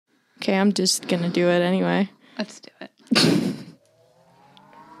Okay, I'm just gonna do it anyway. Let's do it.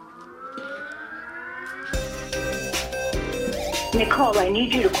 Nicole, I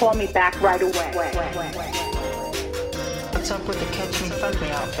need you to call me back right away. What's up with the catch me, fuck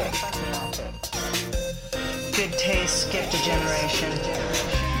me outfit? Good taste, skipped a generation.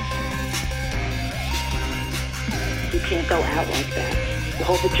 You can't go out like that. The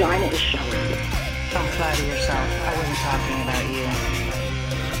whole vagina is showing. Don't flatter yourself. I wasn't talking about you.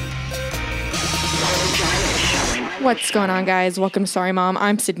 The whole vagina is showing. What's going on, guys? Welcome to Sorry Mom.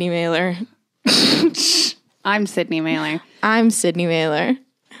 I'm Sydney Mailer. I'm Sydney Mailer. I'm Sydney Mailer.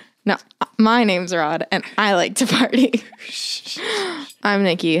 No, my name's Rod, and I like to party. I'm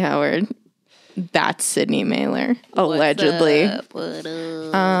Nikki Howard. That's Sydney Mailer, allegedly.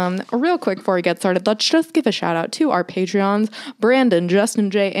 Real quick before we get started, let's just give a shout out to our Patreons, Brandon,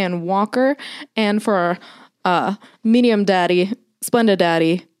 Justin J, and Walker, and for our medium daddy, splendid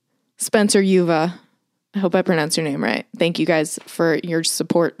daddy, Spencer Yuva. I hope I pronounced your name right. Thank you guys for your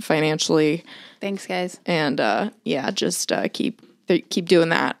support financially. Thanks, guys. And just keep doing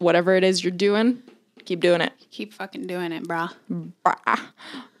that. Whatever it is you're doing, keep doing it. Keep fucking doing it, brah.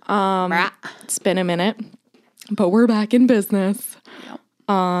 Brah. It's been a minute, but we're back in business. Yep.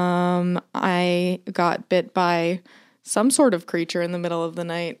 I got bit by some sort of creature in the middle of the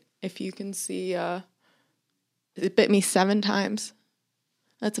night. If you can see, it bit me 7 times.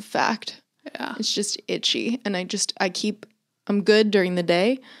 That's a fact. Yeah. It's just itchy, and I'm good during the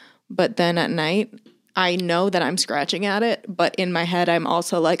day, but then at night, I know that I'm scratching at it, but in my head, I'm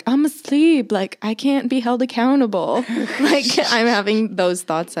also like, I'm asleep. Like, I can't be held accountable. Like, I'm having those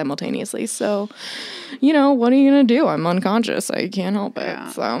thoughts simultaneously. So, what are you going to do? I'm unconscious. I can't help it. Yeah.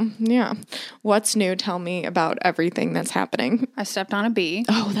 So, yeah. What's new? Tell me about everything that's happening. I stepped on a bee.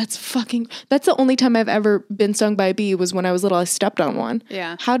 Oh, that's the only time I've ever been stung by a bee was when I was little. I stepped on one.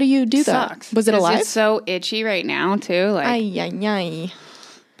 Yeah. How do you do that? Sucks. Was it 'Cause alive? It's so itchy right now, too. Like, Ay.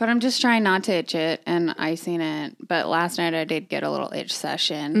 but I'm just trying not to itch it and icing it. But last night I did get a little itch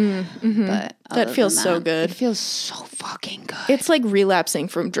session. But That feels so good. It feels so fucking good. It's like relapsing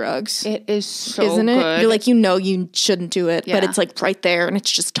from drugs. It is so Isn't it? good. You're like, you shouldn't do it, but Yeah. it's like right there and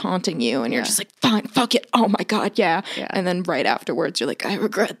it's just taunting you and you're just like, fine, fuck it. Oh my God, yeah. And then right afterwards, you're like, I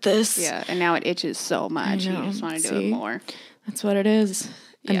regret this. Yeah, and now it itches so much. know. You just want to do See? it more. That's what it is.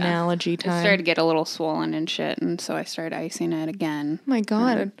 Yeah. Analogy It time. started to get a little swollen and shit, and so I started icing it again. Oh my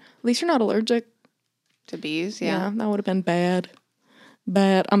God. At least you're not allergic. To bees, Yeah, that would have been bad.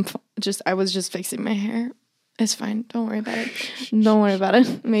 But I was just fixing my hair. It's fine. Don't worry about it. Don't worry about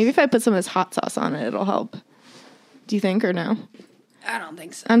it. Maybe if I put some of this hot sauce on it, it'll help. Do you think or no? I don't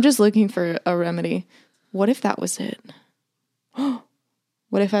think so. I'm just looking for a remedy. What if that was it?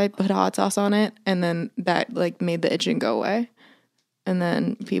 What if I put hot sauce on it and then that like made the itching go away? And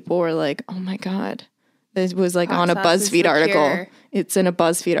then people were like, oh my God. This was like Hot on a sauce is BuzzFeed the article. cure. It's in a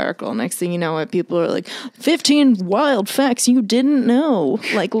BuzzFeed article. Next thing you know, it people are like, 15 wild facts you didn't know,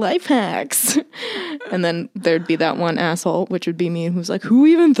 like life hacks. And then there'd be that one asshole, which would be me, who's like, who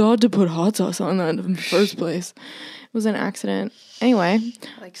even thought to put hot sauce on that in the first place? It was an accident. Anyway.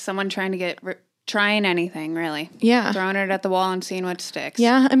 Like someone trying to trying anything, really. Yeah. Throwing it at the wall and seeing what sticks.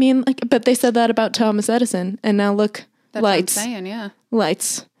 Yeah, I mean, but they said that about Thomas Edison, and now look, That's lights, what I'm saying, yeah.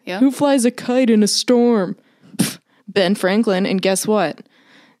 lights. Yeah. Who flies a kite in a storm? Pff, Ben Franklin, and guess what?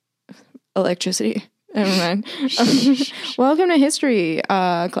 Electricity. Never mind. Welcome to history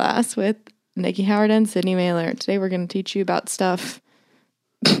class with Nikki Howard and Sydney Mailer. Today we're going to teach you about stuff.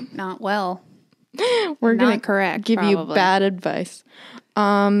 Not well. We're going Not correct, give you probably. bad advice.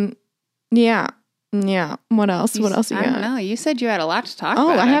 Yeah. What else? What else you I got? don't know. You said you had a lot to talk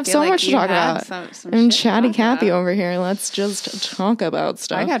Oh, about. I have feel so like much to you talk had about. some I'm shit to chatty talk Cathy about. over here. Let's just talk about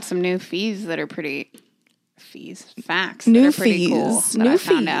stuff. I got some new facts that are pretty New cool fees. that New I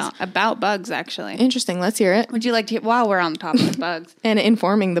found fees. out about bugs, actually. Interesting. Let's hear it. Would you like to, while we're on the topic of bugs. And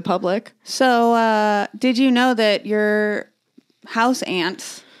informing the public. So, did you know that your house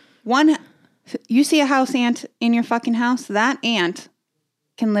ants, you see a house ant in your fucking house, that ant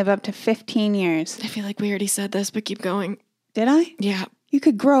can live up to 15 years. I feel like we already said this, but keep going. Did I? Yeah. You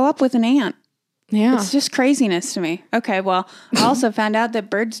could grow up with an ant. Yeah. It's just craziness to me. Okay, well, I also found out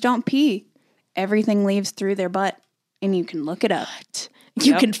that birds don't pee. Everything leaves through their butt, and you can look it up.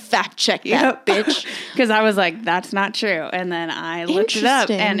 You can fact check that, bitch. Because I was like, that's not true. And then I looked it up,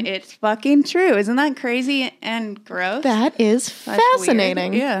 Interesting. and it's fucking true. Isn't that crazy and gross? That is That's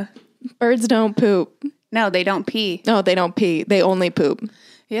fascinating. weird. Yeah. Birds don't poop. No, they don't pee. No, they don't pee. They only poop.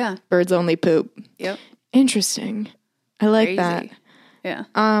 Yeah. Birds only poop. Yep. Interesting. I like Crazy. that. Yeah.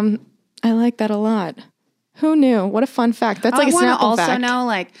 I like that a lot. Who knew? What a fun fact. That's like a I want to Snapple also fact. know,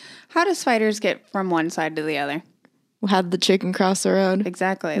 like, how do spiders get from one side to the other? How'd the chicken cross the road?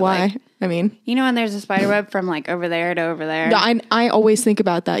 Exactly. Why? Like, I mean, you know when there's a spider web from like over there to over there? I always think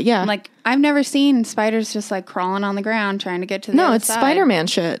about that. Yeah. Like, I've never seen spiders just like crawling on the ground trying to get to the no, other it's side. Spider-Man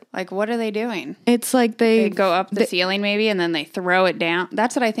shit. Like, what are they doing? It's like They go up the ceiling maybe and then they throw it down.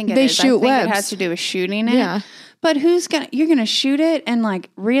 That's what I think it They is. shoot I think webs. it has to do with shooting it. Yeah. But you're going to shoot it and like,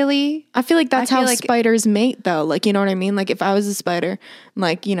 really? I feel like that's I feel how like- spiders mate, though. Like, you know what I mean? Like, if I was a spider,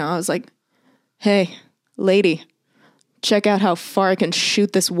 like, you know, I was like, hey, lady, check out how far I can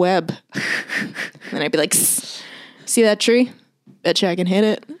shoot this web. And I'd be like, see that tree? Bet you I can hit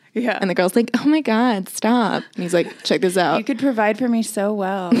it. Yeah. And the girl's like, oh my God, stop. And he's like, check this out. You could provide for me so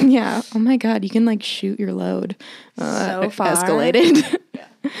well. Yeah. Oh my God, you can like shoot your load. So far. Escalated.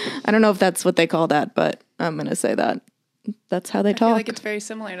 I don't know if that's what they call that, but I'm going to say that. That's how they I feel talk. like it's very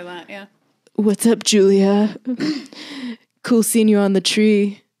similar to that. Yeah. What's up, Julia? Cool seeing you on the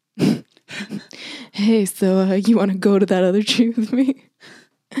tree. Hey, so you want to go to that other tree with me?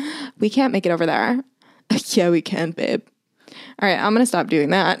 We can't make it over there. Yeah, we can, babe. All right, I'm going to stop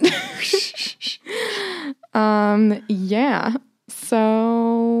doing that. Yeah.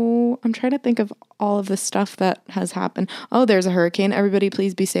 So I'm trying to think of all of the stuff that has happened. Oh, there's a hurricane. Everybody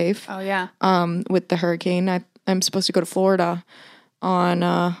please be safe. Oh, yeah. With the hurricane. I'm supposed to go to Florida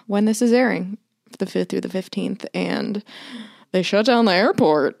on when this is airing, the 5th through the 15th, and they shut down the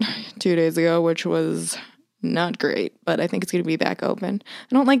airport 2 days ago, which was not great, but I think it's going to be back open.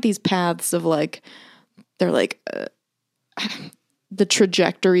 I don't like these paths of like, they're like the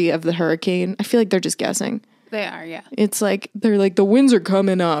trajectory of the hurricane. I feel like they're just guessing. They are, yeah. It's like they're like the winds are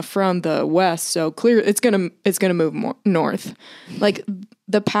coming from the west, so clear it's gonna move more north. Like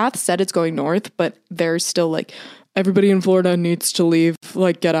the path said it's going north, but there's still like everybody in Florida needs to leave,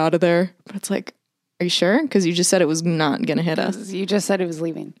 like get out of there. But it's like, are you sure? Because you just said it was not gonna hit us. You just said it was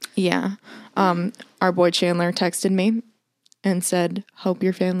leaving. Yeah. Our boy Chandler texted me and said, "Hope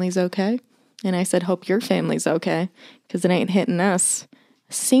your family's okay." And I said, "Hope your family's okay, because it ain't hitting us.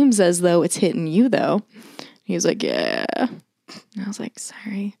 Seems as though it's hitting you though." He was like, yeah. And I was like,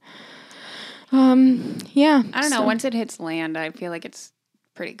 sorry. Yeah. I don't know. Once it hits land, I feel like it's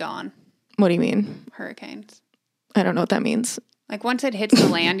pretty gone. What do you mean? Hurricanes. I don't know what that means. Like once it hits the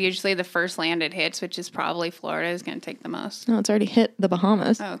land, usually the first land it hits, which is probably Florida, is going to take the most. No, it's already hit the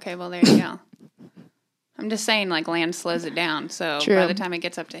Bahamas. Oh, okay. Well, there you go. I'm just saying, like, land slows it down. So True. by the time it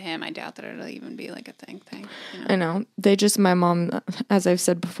gets up to him, I doubt that it'll even be like a thing. You know? I know. My mom, as I've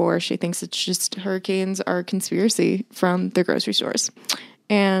said before, she thinks it's just hurricanes are a conspiracy from the grocery stores.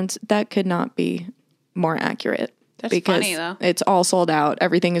 And that could not be more accurate. That's funny, though. It's all sold out.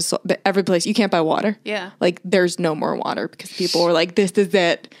 Everything is every place. You can't buy water. Yeah. Like, there's no more water because people are like, this is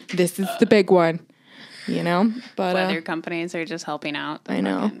it. This is the big one. You know? But Weather companies are just helping out. I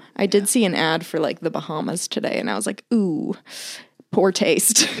know. I did see an ad for like the Bahamas today, and I was like, ooh, poor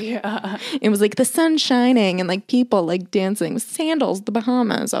taste. Yeah. It was like the sun shining and like people like dancing with sandals, the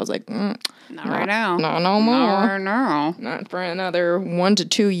Bahamas. I was like, Not right now. no more. No. Not for another 1 to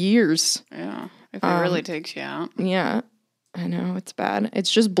 2 years. Yeah. If it really takes you out. Yeah. I know. It's bad.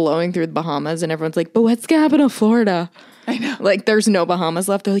 It's just blowing through the Bahamas, and everyone's like, but what's the capital of Florida? I know. Like, there's no Bahamas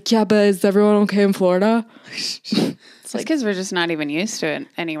left. They're like, yeah, but is everyone okay in Florida? It's because we're just not even used to it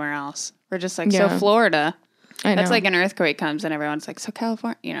anywhere else. We're just like, Yeah. so Florida. I know. That's like an earthquake comes and everyone's like, so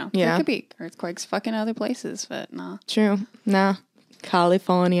California, you know, Yeah. there could be earthquakes fucking other places, but no. True. Nah.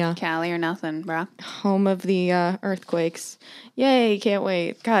 California. Cali or nothing, bro. Home of the earthquakes. Yay, can't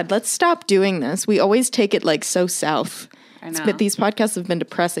wait. God, let's stop doing this. We always take it like so south. I know. But these podcasts have been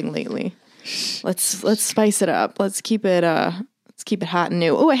depressing lately. Let's spice it up. Let's keep it hot and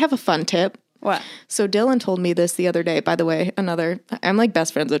new. Oh, I have a fun tip. What? So Dylan told me this the other day, by the way, I'm like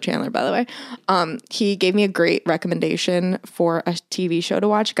best friends with Chandler, by the way. He gave me a great recommendation for a TV show to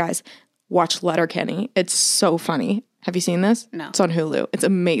watch. Guys, watch Letterkenny. It's so funny. Have you seen this? No. It's on Hulu. It's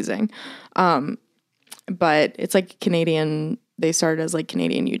amazing. But it's like Canadian, they started as like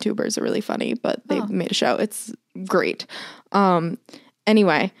Canadian YouTubers are really funny, but they made a show. It's great.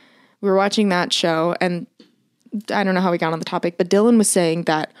 Anyway, we were watching that show, and I don't know how we got on the topic, but Dylan was saying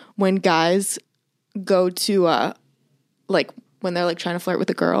that when guys go to, like, when they're, like, trying to flirt with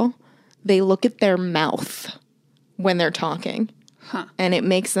a girl, they look at their mouth when they're talking. Huh. And it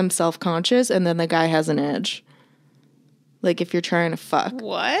makes them self-conscious, and then the guy has an edge. Like, if you're trying to fuck.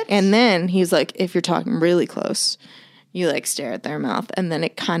 What? And then he's like, if you're talking really close, you, like, stare at their mouth, and then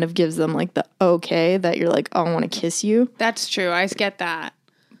it kind of gives them, like, the okay that you're like, oh, I want to kiss you. That's true. I get that.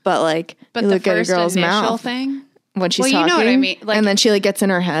 But, like, But you the look at a first girl's initial mouth thing? when she's Well, talking. you know what I mean. Like, and then she, like, gets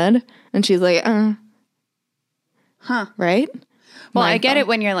in her head, and she's like, Right? Well, I Mind get bump. it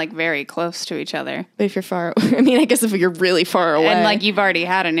when you're like very close to each other. But if you're far, I mean, I guess if you're really far away, And like you've already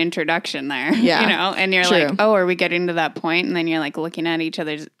had an introduction there, Yeah. you know, and you're True. like, oh, are we getting to that point? And then you're like looking at each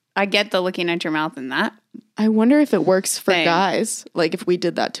other's. I get the looking at your mouth and that. I wonder if it works for Same. guys. Like if we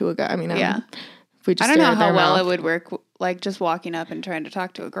did that to a guy. I mean, Yeah. if we just I don't know stare at how their well mouth. it would work, like just walking up and trying to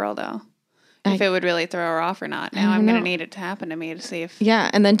talk to a girl, though. If it would really throw her off or not. Now I'm going to need it to happen to me to see if. Yeah,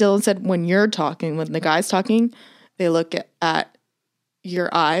 and then Dylan said when you're talking, when the guy's talking, they look at your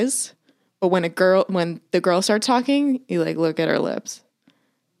eyes, but when the girl starts talking, you like look at her lips.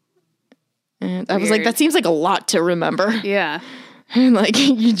 And I was like, Weird. that seems like a lot to remember. Yeah. And like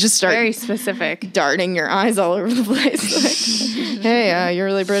you just start Very specific. darting your eyes all over the place. Like, hey, you're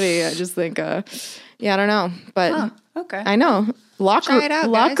really pretty. I just think, yeah, I don't know, but Okay. I know Try it out,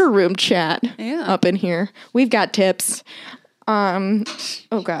 locker guys. room chat Yeah. up in here. We've got tips. Oh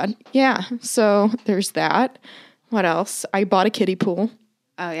God, yeah. So there's that. What else? I bought a kiddie pool.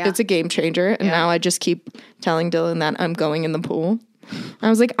 Oh, yeah. It's a game changer, and now I just keep telling Dylan that I'm going in the pool. I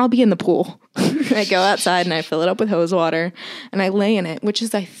was like, I'll be in the pool. I go outside and I fill it up with hose water, and I lay in it, which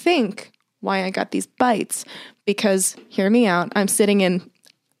is, I think, why I got these bites. Because hear me out. I'm sitting in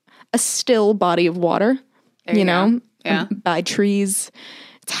a still body of water. There you know, go. Yeah. by trees.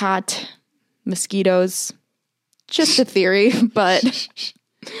 It's hot, mosquitoes. Just a theory, but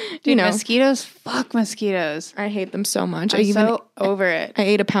Dude, know. mosquitoes, fuck mosquitoes. I hate them so much. I'm so over it. I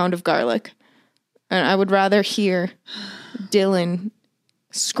ate a pound of garlic, and I would rather hear Dylan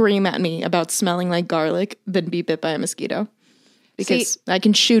scream at me about smelling like garlic than be bit by a mosquito. Because I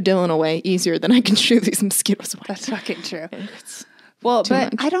can shoo Dylan away easier than I can shoo these mosquitoes away. That's fucking true. Well,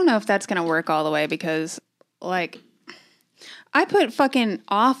 but much. I don't know if that's going to work all the way because, like, I put fucking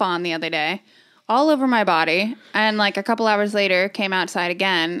off on the other day all over my body, and like a couple hours later came outside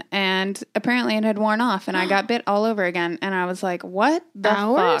again, and apparently it had worn off, and I got bit all over again, and I was like, what the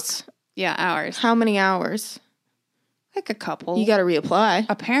Hours? fuck? Yeah, hours. How many hours? Like a couple. You got to reapply.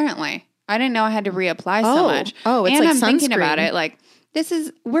 Apparently. I didn't know I had to reapply so much. Oh, it's and like I'm thinking about sunscreen. it, like,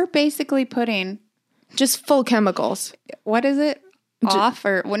 we're basically putting, Just full chemicals. what is it? Off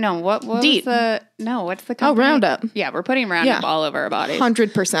or no? What was DEET. what's the company? Roundup. Yeah, we're putting Roundup all over our bodies.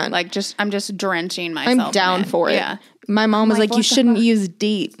 100%. Like I'm just drenching myself. I'm down in it. for it. Yeah, My mom was like, like, you what the shouldn't fuck? use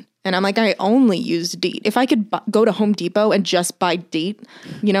DEET. And I'm like, I only use DEET. If I could go to Home Depot and just buy DEET,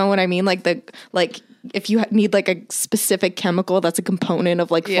 you know what I mean? Like if you need like a specific chemical that's a component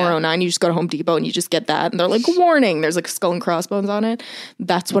of like 409, you just go to Home Depot and you just get that. And they're like, warning, there's like skull and crossbones on it.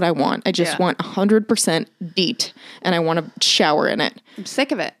 That's what I want. I just want 100% DEET, and I want to shower in it. I'm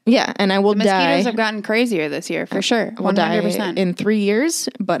sick of it. Yeah, and I will Mosquitoes die. have gotten crazier this year for sure. I will die 100%. in 3 years,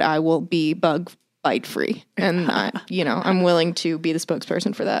 but I will be bug bite free. And I'm willing to be the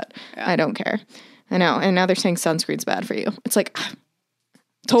spokesperson for that. I don't care. I know. And now they're saying sunscreen's bad for you. It's like,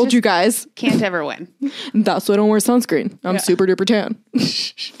 told you guys. Can't ever win. That's why I don't wear sunscreen. I'm super duper tan.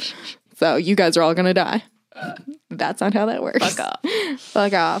 So you guys are all gonna die. That's not how that works. Fuck off.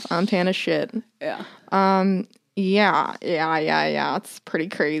 Fuck off. I'm tan as shit. Yeah. Yeah. It's pretty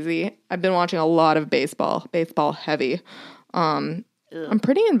crazy. I've been watching a lot of baseball heavy. I'm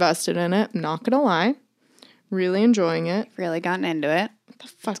pretty invested in it. I'm not gonna lie. Really enjoying it. Really gotten into it. What the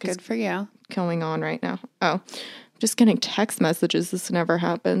fuck is Good for you. going on right now? Oh, I'm just getting text messages. This never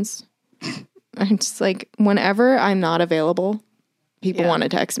happens. I'm just like, whenever I'm not available, people want to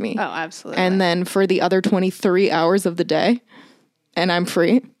text me. Oh, absolutely. And then for the other 23 hours of the day, and I'm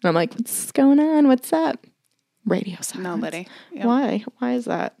free, and I'm like, what's going on? What's up? Radio silence. Nobody. Yep. Why? Why is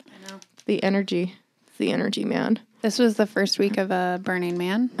that? I know. It's the energy. It's the energy, man. This was the first week of Burning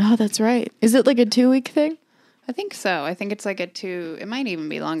Man. Oh, that's right. Is it like a 2-week thing? I think so. I think it's like it might even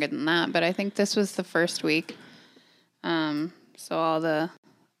be longer than that, but I think this was the first week. So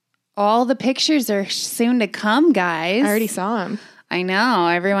all the pictures are soon to come, guys. I already saw him. I know.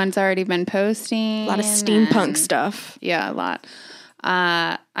 Everyone's already been posting. A lot of steampunk and- stuff. Yeah, a lot.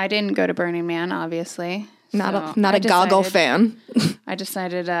 I didn't go to Burning Man, obviously. Not So a goggle fan. I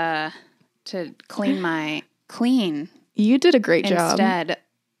decided to clean You did a great job. instead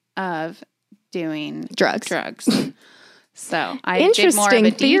of doing Drugs. So I did more of a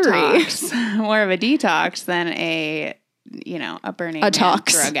Interesting theory. detox, more of a detox than a Burning Man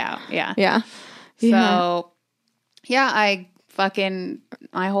tox. drug out. Yeah. Yeah. So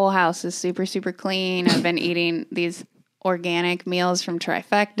my whole house is super, super clean. I've been eating these organic meals from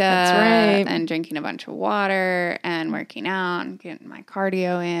Trifecta. That's right. And drinking a bunch of water and working out and getting my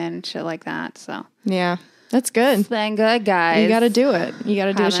cardio in, shit like that. So Yeah. That's good. it's been good, guys. You got to do it. You got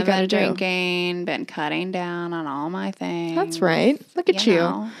to do what you Haven't got to been do. drinking, been cutting down on all my things. That's right. Look at you.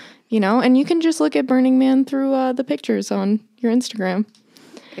 know. you know, and you can just look at Burning Man through the pictures on your Instagram.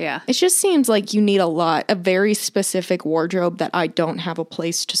 Yeah. It just seems like you need a very specific wardrobe that I don't have a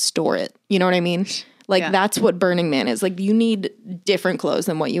place to store it. You know what I mean? Like, Yeah. that's what Burning Man is. Like, you need different clothes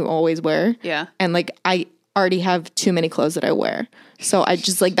than what you always wear. Yeah. And, like, I already have too many clothes that I wear. So I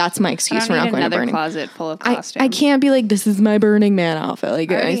just, like, that's my excuse for not going to another Burning. closet full of I costumes. can't be like, this is my Burning Man outfit.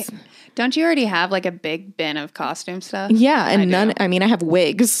 Like, Don't you already have like a big bin of costume stuff? yeah, and do. I mean, I have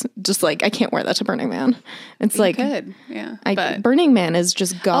wigs. Just like, I can't wear that to Burning Man. It's like, Good. Yeah. Burning Man is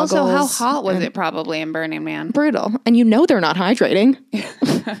just goggles. Also, how hot was it probably in Burning Man? Brutal. And you know they're not hydrating.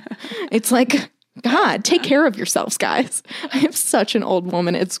 It's like, God, take care of yourselves, guys. I am such an old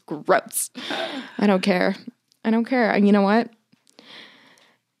woman. It's gross. I don't care. And you know what?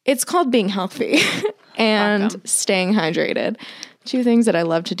 It's called being healthy and Welcome. staying hydrated. Two things that I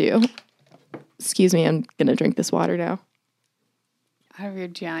love to do. Excuse me, I'm going to drink this water now. Out of your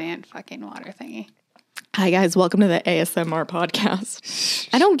giant fucking water thingy. Hi, guys. Welcome to the ASMR podcast.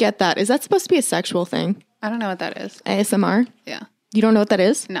 I don't get that. Is that supposed to be a sexual thing? I don't know what that is. ASMR? Yeah. You don't know what that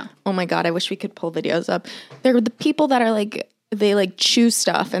is? No. Oh my God, I wish we could pull videos up. They're the people that are like, they like chew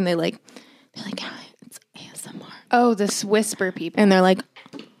stuff and they're like, hi, it's ASMR. Oh, this whisper people. And they're like,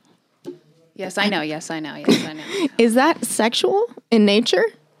 Yes, I know. Yes, I know. Yes, I know. is that sexual in nature?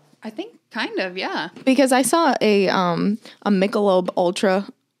 I think kind of, yeah. Because I saw a Michelob Ultra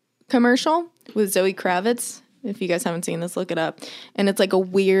commercial with Zoe Kravitz. If you guys haven't seen this, look it up. And it's like a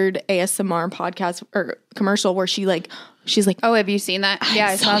weird ASMR podcast or commercial where she's like, Oh, have you seen that? Yeah,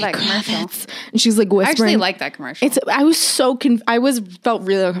 I saw Zoe that commercial. Kravitz. And she's like I whispering. actually like that commercial. I was so felt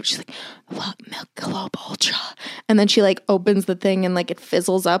really uncomfortable. She's like, well, Michelob Ultra. And then she like opens the thing and like it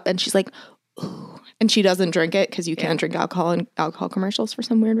fizzles up and she's like, ooh. And she doesn't drink it because you can't drink alcohol in alcohol commercials for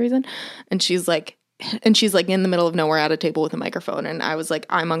some weird reason. And she's like in the middle of nowhere at a table with a microphone. And I was like,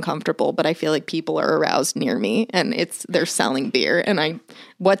 I'm uncomfortable, but I feel like people are aroused near me and they're selling beer. And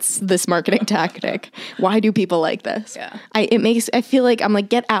what's this marketing tactic? Why do people like this? Yeah. I feel like I'm like,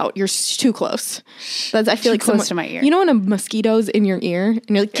 get out. You're too close. I feel like close to my ear. You know when a mosquito's in your ear and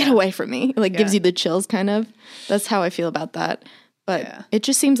you're like, get away from me. It like gives you the chills kind of. That's how I feel about that. But it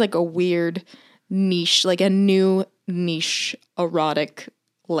just seems like a weird niche, like a new niche erotic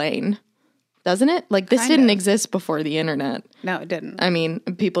lane. Doesn't it? Like this didn't exist before the internet. No, it didn't. I mean,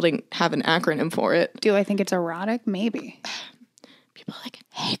 people didn't have an acronym for it. Do I think it's erotic? Maybe. People are like,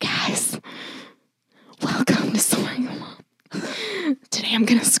 hey guys, welcome to Soaring Along. Today I'm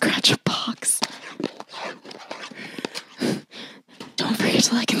going to scratch a box. Don't forget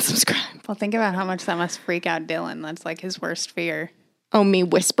to like and subscribe. Well, think about how much that must freak out Dylan. That's like his worst fear. Oh, me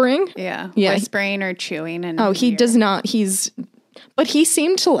whispering? Yeah. Yeah. Whispering or chewing. And Oh, he does not. But he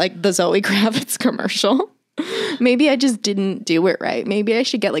seemed to like the Zoe Kravitz commercial. Maybe I just didn't do it right. Maybe I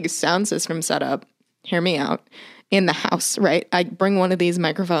should get like a sound system set up. Hear me out. In the house, right? I bring one of these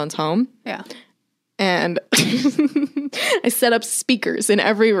microphones home. Yeah. And I set up speakers in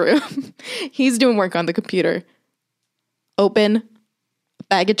every room. He's doing work on the computer. Open a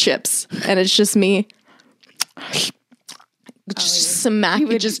bag of chips. And it's just me. Just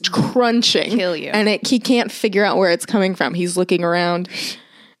just crunching. kill you. And he can't figure out where it's coming from. He's looking around.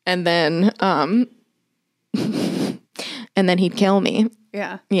 And then he'd kill me.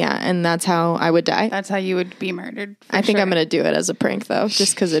 Yeah. Yeah, and that's how I would die. That's how you would be murdered. I think I'm going to do it as a prank, though,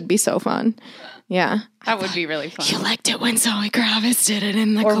 just because it'd be so fun. Yeah. That would be really fun. You liked it when Zoe Kravitz did it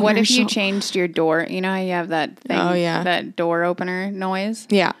in the Or commercial. what if you changed your door? You know how you have that thing, that door opener noise?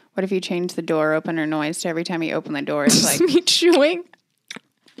 Yeah. What if you change the door opener noise to every time you open the door, it's like me chewing?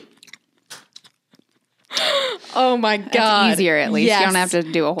 Oh my God. it's easier at least. Yes. You don't have to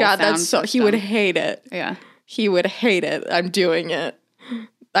do a whole God, sound that's so, he system. would hate it. Yeah. He would hate it. I'm doing it.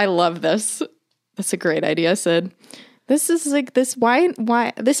 I love this. That's a great idea, Sid. This is like this. Why?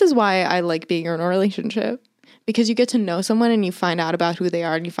 This is why I like being in a relationship, because you get to know someone and you find out about who they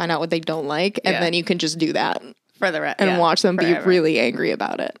are and you find out what they don't like, and then you can just do that For the rest. and watch them forever. be really angry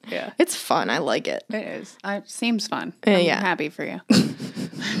about it. Yeah. It's fun. I like it. It is. It seems fun. I'm yeah. happy for you.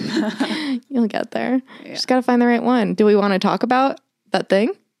 You'll get there. Just gotta find the right one. Do we want to talk about that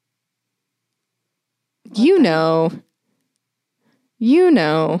thing? You know.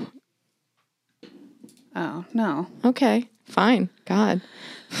 Oh, no. Okay, fine. God.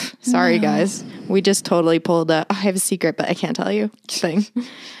 Sorry, guys. We just totally pulled a I have a secret, but I can't tell you thing.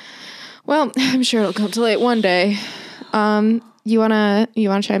 Well, I'm sure it'll come to light one day. You wanna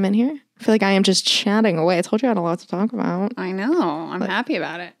chime in here? I feel like I am just chatting away. I told you I had a lot to talk about. I know. I'm happy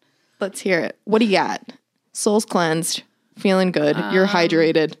about it. Let's hear it. What do you got? Soul's cleansed. Feeling good. You're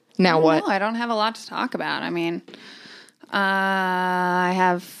hydrated. Now what? No, I don't have a lot to talk about. I mean, I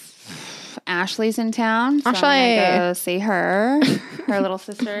have Ashley's in town. So I'm gonna go see her. Her little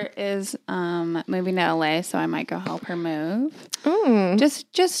sister is moving to LA, so I might go help her move. Ooh.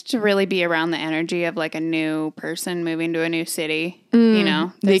 Just to really be around the energy of like a new person moving to a new city. You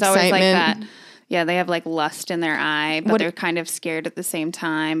know, the there's always like that. excitement. Yeah, they have like lust in their eye, but they're kind of scared at the same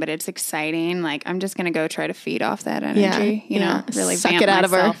time. But it's exciting. Like I'm just gonna go try to feed off that energy. You know, really suck vamp it out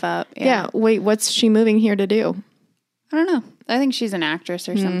of her. myself up. Yeah. Wait, what's she moving here to do? I don't know. I think she's an actress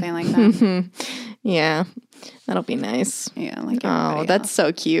or something like that. Yeah, that'll be nice. Yeah, like Oh, everybody that's else.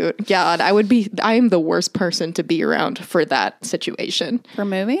 so cute. God, I am the worst person to be around for that situation. For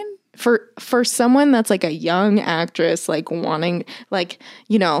moving. For someone that's like a young actress, like wanting, like,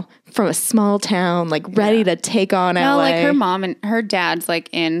 you know, from a small town, like ready to take on LA. No, like her mom and her dad's like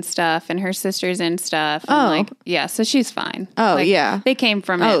in stuff, and her sister's in stuff. And like, yeah, so she's fine. Oh, Like, yeah. they came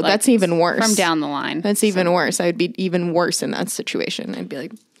from. Oh, it, like, that's even worse. from down the line. That's even worse. I'd be even worse in that situation. I'd be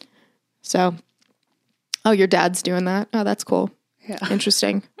like, so, oh, your dad's doing that? Oh, that's cool. Yeah.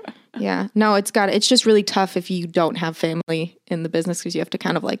 Interesting. Yeah. No, it's just really tough if you don't have family in the business because you have to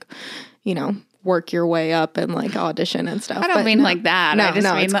kind of like, you know, work your way up and like audition and stuff. I don't mean like that. No, I just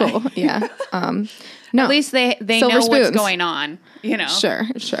mean it's like, cool. Yeah. No. At least they Silver know spoons. what's going on. You know. Sure.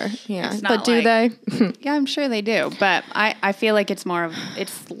 Yeah. It's But not do like- they? Yeah, I'm sure they do. But I feel like it's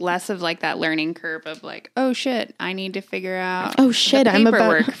less of like that learning curve of like, oh shit, I need to figure out Oh shit, the I'm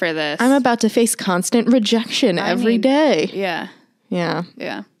paperwork for this. I'm about to face constant rejection every mean, day. Yeah. Yeah.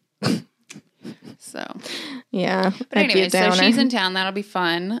 Yeah. So, Yeah. but anyway, so she's in town. That'll be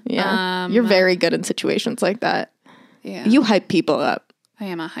fun. Yeah. You're very good in situations like that. Yeah. You hype people up. I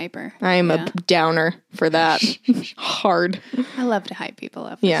am a hyper. I am Yeah. a downer for that. Hard. I love to hype people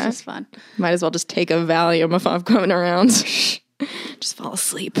up. Yeah. It's just fun. Might as well just take a Valium if I'm coming around. Just fall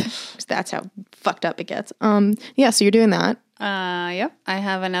asleep. 'Cause that's how fucked up it gets. Yeah, so you're doing that. Yep. I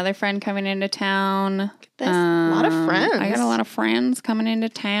have another friend coming into town. This. A lot of friends. I got a lot of friends coming into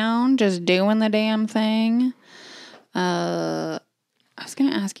town, just doing the damn thing. I was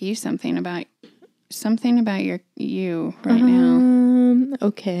gonna ask you something about you right now.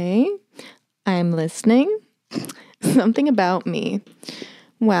 Okay. I'm listening. Something about me.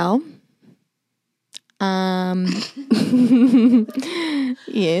 Well,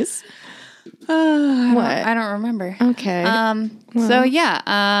 yes. I don't remember. Okay. So yeah,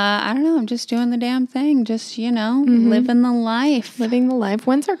 I don't know. I'm just doing the damn thing. Just, you know, living the life. Living the life.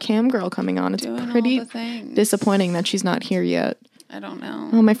 When's our cam girl coming on? It's Doing all pretty the things. disappointing that she's not here yet. I don't know.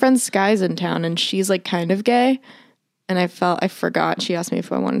 Well, my friend Sky's in town and she's like kind of gay. And I forgot. She asked me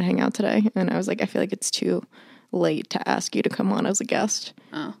if I wanted to hang out today. And I was like, I feel like it's too late to ask you to come on as a guest.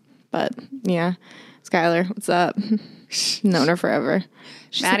 Oh. But yeah. Skylar, what's up? Known her forever.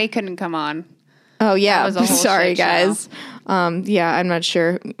 Maddie couldn't come on. Oh yeah. was a whole Sorry shit show. guys. Yeah, I'm not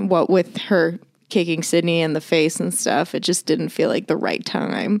sure what with her kicking Sydney in the face and stuff. It just didn't feel like the right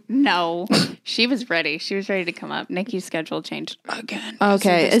time. No, she was ready. She was ready to come up. Nikki's schedule changed again.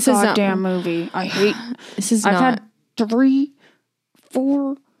 Okay, This this is not. goddamn movie. I hate. This is I've not had 3,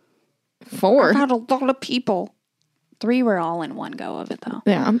 4. four. I've had a lot of people. 3 were all in one go of it though.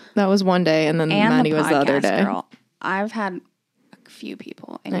 Yeah, that was one day, and then And Maddie the was the other podcast day. girl. I've had a few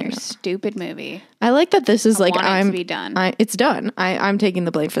people in your stupid movie. I like that this is like want it to I'm. be done. It's done. I'm taking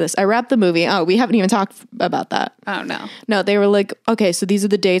the blame for this. I wrapped the movie. Oh, we haven't even talked about that. Oh no. No, they were like, okay, so these are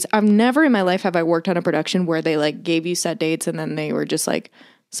the dates. I've never in my life have I worked on a production where they like gave you set dates and then they were just like,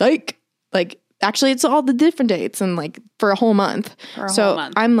 psych. Like, actually, it's all the different dates and like for a whole month. whole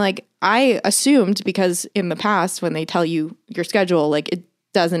month. I'm like, I assumed because in the past when they tell you your schedule, like it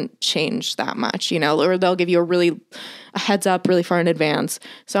doesn't change that much, you know, or they'll give you a heads up really far in advance.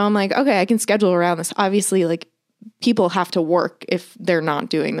 So I'm like, okay, I can schedule around this. Obviously, like people have to work if they're not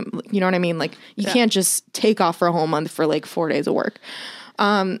doing them. You know what I mean? Like you can't just take off for a whole month for like 4 days of work.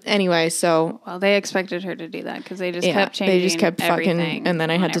 Anyway, so Well, they expected her to do that because they just kept changing. they just kept fucking, everything and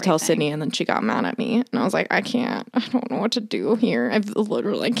then I on had to tell everything. Sydney, and then she got mad at me, and I was like, I don't know what to do here. I've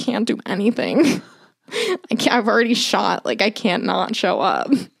literally can't do anything. I've already shot. Like I can't not show up.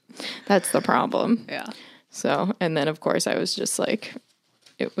 That's the problem. Yeah. So, and then of course I was just like,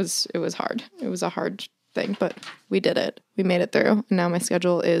 it was hard. It was a hard thing, but we did it. We made it through. And now my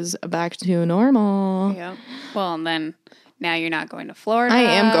schedule is back to normal. Yeah. Well, and then now you're not going to Florida. I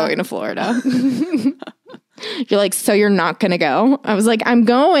am going to Florida. You're like, so you're not going to go? I was like, I'm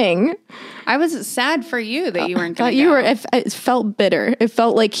going. I was sad for you that you weren't Thought going to you go. were. It felt bitter. It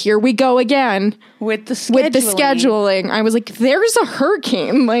felt like here we go again with the scheduling. with the scheduling. I was like, there's a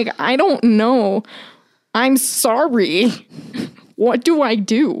hurricane. Like I don't know. I'm sorry. what do I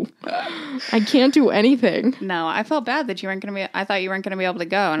do? I can't do anything. No, I felt bad that you weren't going to be. I thought you weren't going to be able to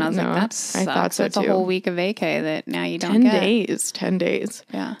go, and I was No, like, "That I sucks." thought so It's too. a whole week of vacay that now you don't 10 get. days. 10 days.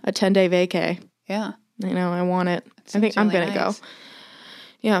 Yeah, A 10-day vacay. yeah. I know, I want it. I seems think I'm really going to nice. go.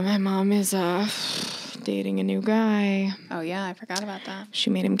 Yeah, my mom is dating a new guy. Oh yeah, I forgot about that. She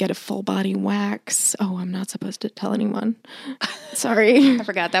made him get a full body wax. Oh, I'm not supposed to tell anyone. Sorry. I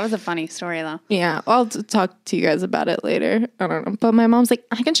forgot. That was a funny story though. Yeah, I'll talk to you guys about it later. I don't know. But my mom's like,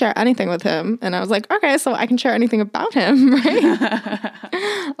 I can share anything with him. And I was like, okay, so I can share anything about him, right?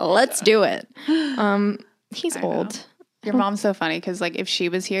 Let's do it. He's old. Your mom's so funny because like if she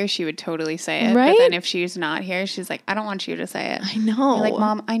was here, she would totally say it. Right? But then if she's not here, she's like, I don't want you to say it. I know. You're like,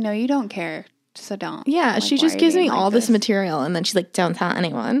 Mom, I know you don't care, so don't. Yeah, Like, she why just are you gives me being like all this material and then she's like, don't tell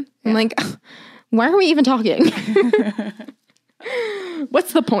anyone. I'm like, why are we even talking?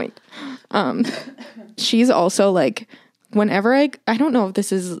 What's the point? She's also like, whenever I don't know if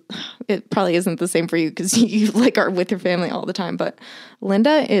this is, it probably isn't the same for you because you like are with your family all the time, but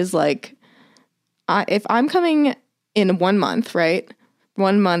Linda is like, if I'm coming in 1 month, right?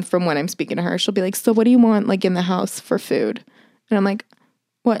 1 month from when I'm speaking to her, she'll be like, so what do you want like in the house for food? And I'm like,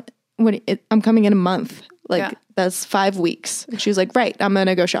 what, I'm coming in a month. Like Yeah. that's 5 weeks. And she was like, right, I'm going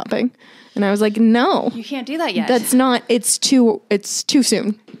to go shopping. And I was like, no, You can't do that yet. that's not, it's too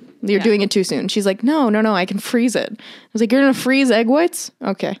soon. You're doing it too soon. She's like, no, I can freeze it. I was like, you're going to freeze egg whites?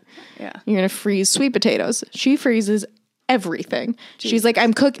 Okay. yeah. You're going to freeze sweet potatoes. She freezes everything. She's like,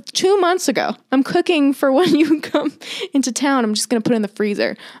 2 months ago, I'm cooking for when you come into town. I'm just going to put it in the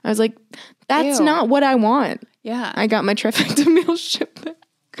freezer. I was like, that's Ew. not what I want. Yeah. I got my trifecta meal shipped.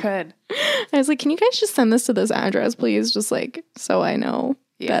 could. I was like, can you guys just send this to this address, please? Just like, so I know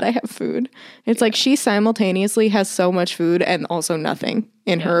that I have food. It's like she simultaneously has so much food and also nothing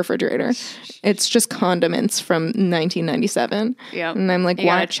in her refrigerator. It's just condiments from 1997. Yep. And I'm like, You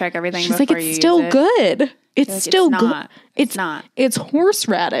why? gotta check everything She's before like, you it's use still it. good. It's like, still it's good. not. It's not. It's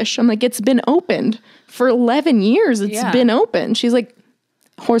horseradish. I'm like, it's been opened for 11 years. It's Yeah. been open. She's like,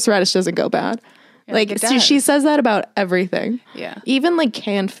 horseradish doesn't go bad. like, it she does. says that about everything. Yeah. Even like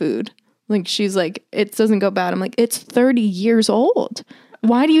canned food. Like she's like, it doesn't go bad. I'm like, it's 30 years old.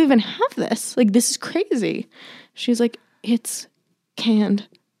 Why do you even have this? Like, this is crazy. She's like, it's canned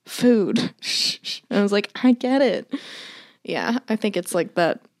food. And I was like, I get it. Yeah, I think it's like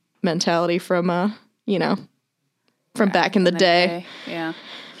that mentality from from back in the day. Yeah.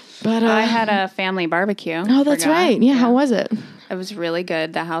 But I had a family barbecue. oh, that's Forgot. right. Yeah, how was it? It was really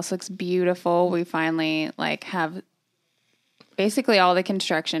good. The house looks beautiful. We finally like have basically all the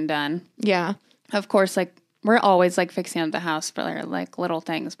construction done. Yeah. Of course, like we're always like fixing up the house for like little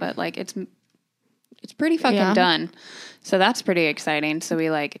things, but like it's pretty fucking Yeah. done. So that's pretty exciting. So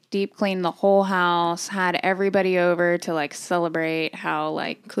we like deep cleaned the whole house, had everybody over to like celebrate how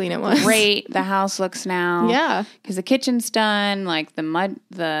like Clean it was. great the house looks now. Yeah. Because the kitchen's done, like the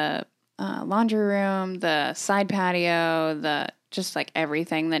laundry room, the side patio, just like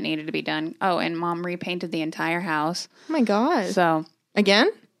everything that needed to be done. Oh, and Mom repainted the entire house. Oh my God. So Again?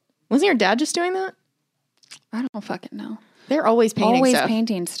 Wasn't your dad just doing that? I don't fucking know. They're always painting Always stuff.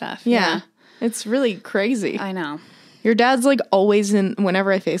 painting stuff. Yeah. It's really crazy. I know. Your dad's like always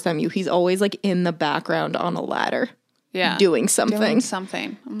whenever I FaceTime you, he's always like in the background on a ladder Yeah. doing something. Doing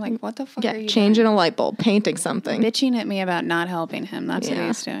something. I'm like, what the fuck are Yeah, you changing a light bulb, painting something. bitching at me about not helping him? That's what Yeah.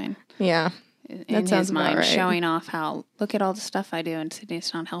 he's doing. Yeah. In sounds his about mind, right. showing off how, look at all the stuff I do and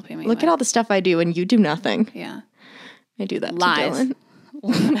Sydney's not helping me. Look at all the stuff I do and you do nothing. Yeah. I do that Lies. to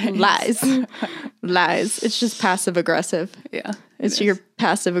Dylan. Lies. Lies. It's just passive aggressive. Yeah. It's you're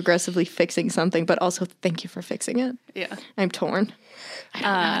passive aggressively fixing something, but also thank you for fixing it. Yeah. I'm torn. I don't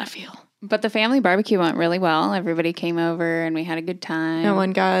know how to feel. But the family barbecue went really well. Everybody came over and we had a good time. No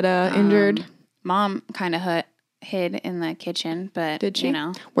one got injured. Mom kind of hid in the kitchen, but Did she? you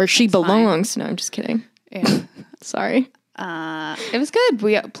know, Where she belongs. No, I'm just kidding. yeah. Sorry. It was good.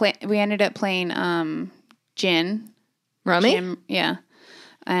 We ended up playing gin. Rummy? Jim, yeah.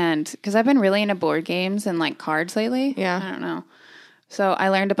 And because I've been really into board games and like cards lately. Yeah. I don't know. So I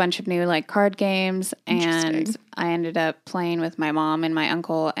learned a bunch of new like card games and Interesting. I ended up playing with my mom and my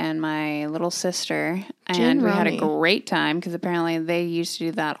uncle and my little sister. And Gin we had a rummy. great time because apparently they used to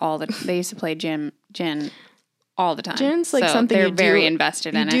do that they used to play gin all the time. Gin's like So something they're you very do,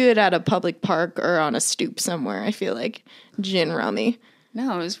 invested you in do it. it at a public park or on a stoop somewhere. I feel like gin rummy.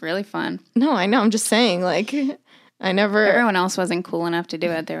 No, it was really fun. No, I know. I'm just saying. Like, I never. Everyone else wasn't cool enough to do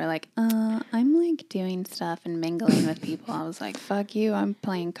it. They were like, I'm like doing stuff and mingling with people. I was like, fuck you. I'm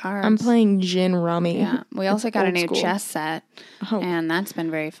playing cards. I'm playing gin rummy. Yeah. We also got a old new school. chess set, Oh. and that's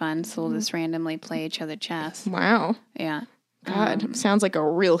been very fun. So we'll just randomly play each other chess. Wow. Yeah. God, sounds like a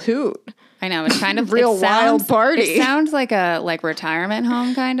real hoot. I know, it's kind of Real wild party. It sounds like a retirement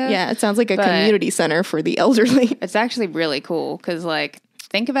home kind of. Yeah, it sounds like a But- community center for the elderly. It's actually really cool because, like,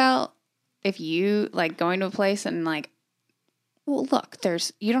 think about if you, like, going to a place and, like, well, look,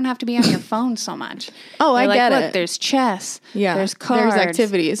 you don't have to be on your phone so much. Oh, I They're like, get look, it. there's chess. Yeah, There's cards. there's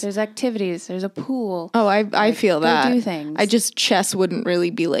activities. There's activities. There's a pool. Oh, I feel go that. do things. Chess wouldn't really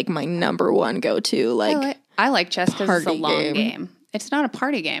be like my number one go-to. I like chess because it's a party long game. game. It's not a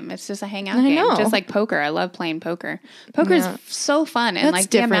party game. It's just a hangout I game. know. Just like poker. I love playing poker. Poker is Yeah. so fun. And That's like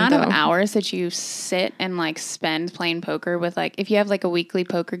the different, amount of though. hours that you sit and like spend playing poker with, like, if you have like a weekly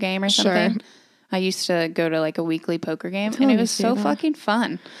poker game or Sure. something. I used to go to like a weekly poker game and Totally it was so see that. fucking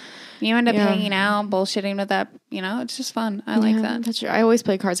fun. You end up Yeah. hanging out, bullshitting with that, it's just fun. I like that. That's true. I always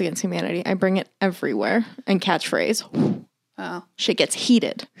play Cards Against Humanity. I bring it everywhere. And catchphrase. Oh, Shit gets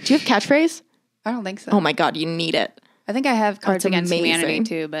heated. Do you have catchphrase? I don't think so. Oh my God, you need it. I think I have Cards That's Against Humanity amazing.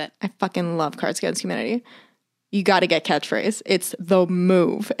 too, but I fucking love Cards Against Humanity. You got to get catchphrase. It's the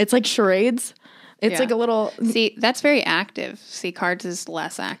move. It's like charades. It's Yeah. like a little. see, that's very active. See, cards is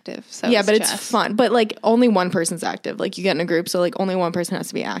less active. So Yeah, is but it's chess. fun. But like only one person's active. Like you get in a group, so like only one person has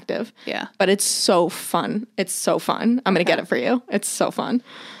to be active. Yeah. But it's so fun. It's so fun. I'm gonna get it for you. It's so fun.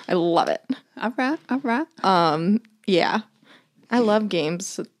 I love it. All right. Yeah, I love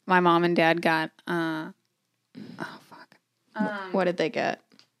games. My mom and dad got What did they get?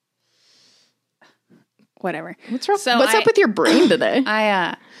 whatever. What's wrong? So What's up with your brain today?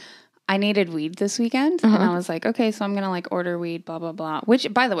 I needed weed this weekend, and I was like, okay, so I'm gonna like order weed, blah blah blah.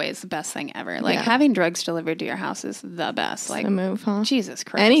 Which, by the way, is the best thing ever. Like Yeah. having drugs delivered to your house is the best. Like, A move, huh? Jesus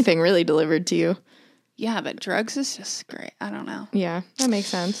Christ, Anything really delivered to you? Yeah, but drugs is just great. I don't know. Yeah, that makes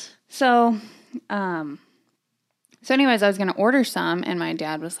sense. So, anyways, I was gonna order some, and my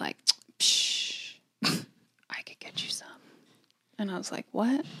dad was like, "Psh, I could get you some," and I was like,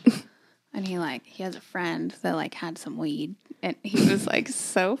 "What?" And he has a friend that like had some weed, and he was like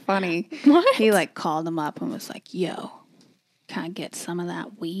so funny. What? He like called him up and was like, "Yo, can I get some of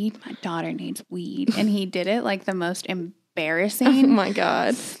that weed? My daughter needs weed." And he did it like the most Oh embarrassing. my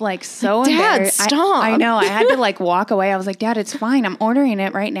God. Like so Dad, embarrassed. stop. I know. I had to like walk away. I was like, "Dad, it's fine. I'm ordering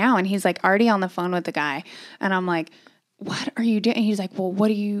it right now." And he's like already on the phone with the guy. And I'm like, "What are you doing?" And he's like, "Well, what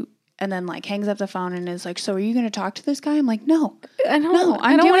do you?" And then like hangs up the phone and is like, "So are you going to talk to this guy?" I'm like, "No, I don't. no,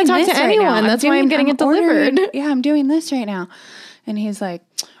 I don't doing want to talk this to right anyone. now. That's why I'm getting it delivered. Yeah, I'm doing this right now." And he's like,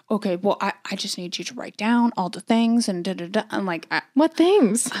 "Okay, well, I just need you to write down all the things and da da da." I'm like, What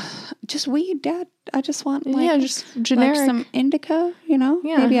things? "Just weed, Dad. I just want like, Yeah, just generic. like some indica, Yeah.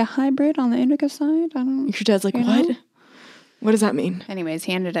 maybe a hybrid on the indica side. I don't." Your dad's like, you what? know? What does that mean? Anyways,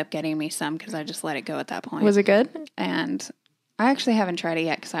 he ended up getting me some because I just let it go at that point. Was it good? And I actually haven't tried it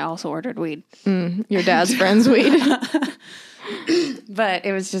yet because I also ordered weed. Your dad's friend's weed. But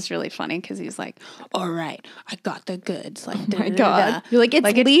it was just really funny because he's like, "All right, I got the goods." Like, Oh my God. You're like, it's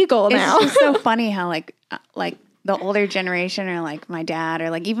legal now. It's just so funny how like the older generation or like my dad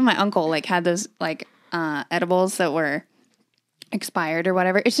or like even my uncle like had those like edibles that were expired or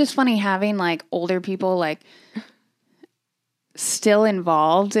whatever. It's just funny having like older people like still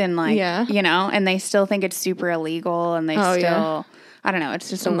involved in like, Yeah. and they still think it's super illegal and they Oh, still, yeah. I don't know. It's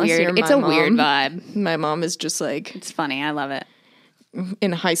just Unless you're it's my a weird mom. vibe. My mom is just like It's funny. I love it.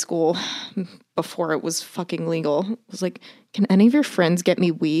 in high school before it was fucking legal. Was like, can any of your friends get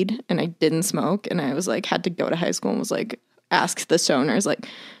me weed? And I didn't smoke. And I was like, had to go to high school and was like, ask the stoners, like,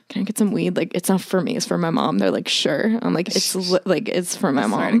 can I get some weed? Like, it's not for me, it's for my mom. They're like, sure. I'm like, it's for my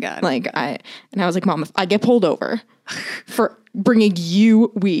swear to mom. God. Like I was like, Mom, if I get pulled over for bringing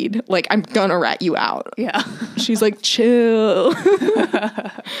you weed, like I'm gonna rat you out. Yeah. She's like, chill.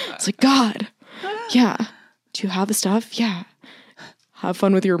 It's like, God, yeah. Do you have the stuff? Yeah. Have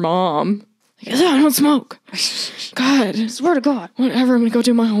fun with your mom. Like, yeah, I don't smoke. God, Swear to God. whatever. I'm gonna go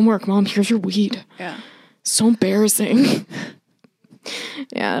do my homework. Mom, here's your weed. Yeah. So embarrassing.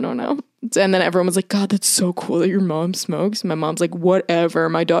 Yeah, I don't know. And then everyone was like, God, that's so cool that your mom smokes. My mom's like, whatever.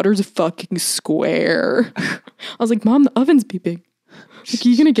 My daughter's a fucking square. I was like, Mom, the oven's beeping. Like, are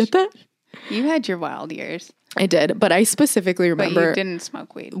you gonna get that? You had your wild years, I did, but I specifically but remember you didn't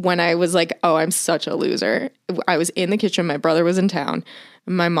smoke weed. when I was like, oh, I'm such a loser. I was in the kitchen. My brother was in town.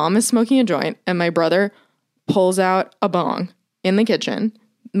 My mom is smoking a joint, and my brother pulls out a bong in the kitchen.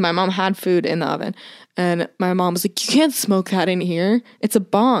 My mom had food in the oven, and my mom was like, you can't smoke that in here. It's a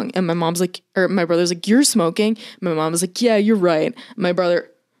bong. And my brother's like, you're smoking. My mom was like, yeah, you're right. My brother,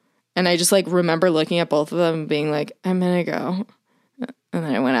 and I just like remember looking at both of them and being like, I'm gonna go. And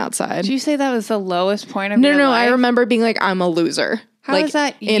then I went outside. Did you say that was the lowest point of No, your no, life? I remember being like, I'm a loser. How like, is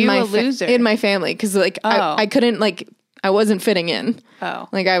that in you my a loser? in my family, because like Oh. I couldn't like I wasn't fitting in. Oh.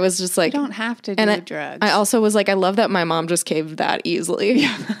 Like I was just like, You don't have to do and drugs. I also was like, I love that my mom just caved that easily.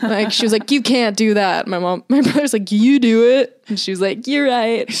 Like she was like, you can't do that. My brother's like, you do it. And she was like, you're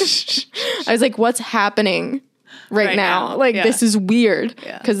right. I was like, what's happening right now? Like Yeah. this is weird.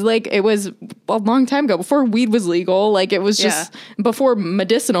 Yeah. Cause like it was a long time ago before weed was legal. Like it was just before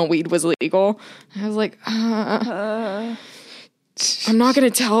medicinal weed was legal. I was like, I'm not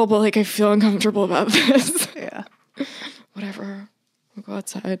going to tell, but like I feel uncomfortable about this. Yeah. Whatever. We'll go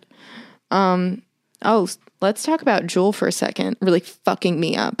outside. Let's talk about Juul for a second. Really fucking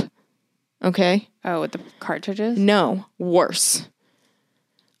me up. Okay? Oh, with the cartridges? No, worse.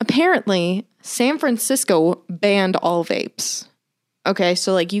 Apparently, San Francisco banned all vapes. Okay,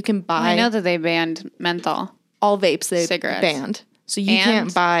 so like you can buy I know that they banned menthol. all vapes they Cigarettes. banned. So you And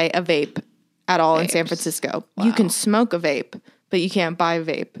can't buy a vape at all in San vapes. Francisco. You can smoke a vape, but you can't buy a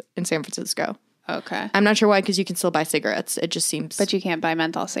vape in San Francisco. Okay. I'm not sure why, because you can still buy cigarettes. It just seems. But you can't buy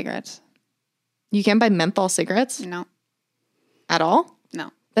menthol cigarettes. You can't buy menthol cigarettes No. at all?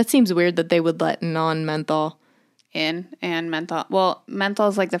 No. That seems weird that they would let non-menthol. And menthol. Well, menthol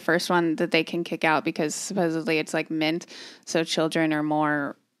is like the first one that they can kick out because supposedly it's like mint, so children are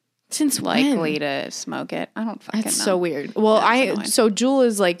more Since likely when? to smoke it. I don't fucking That's know. so weird. Well, annoying. so Juul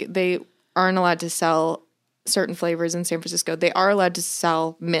is like, they aren't allowed to sell certain flavors in San Francisco. They are allowed to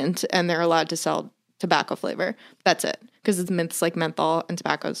sell mint, and they're allowed to sell tobacco flavor. That's it, because it's mint's like menthol and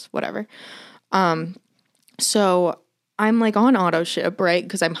tobacco's whatever. So I'm like on auto ship, right?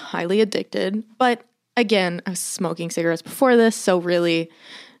 Because I'm highly addicted. But again, I was smoking cigarettes before this, so really,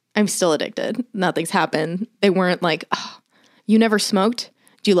 I'm still addicted. Nothing's happened. They weren't like, oh, you never smoked?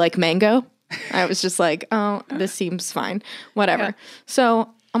 Do you like mango? I was just like, oh, this seems fine. Whatever. Yeah. So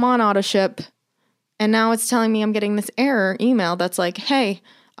I'm on auto ship, and now it's telling me I'm getting this error email that's like, hey,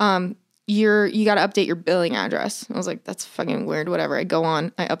 you got to update your billing address. I was like, that's fucking weird. Whatever. I go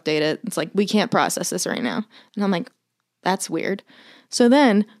on, I update it. It's like, we can't process this right now. And I'm like, that's weird. So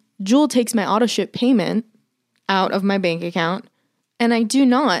then Juul takes my auto ship payment out of my bank account, and I do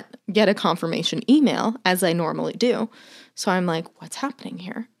not get a confirmation email as I normally do. So I'm like, what's happening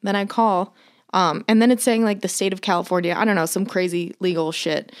here? Then I call, and then it's saying like the state of California, I don't know, some crazy legal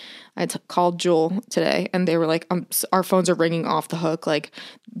shit. I called Juul today, and they were like, our phones are ringing off the hook. Like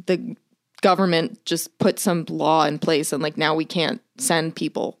the government just put some law in place, and like now we can't send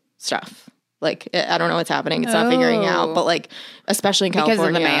people stuff. Like I don't know what's happening. It's not figuring out, but like especially in California, Because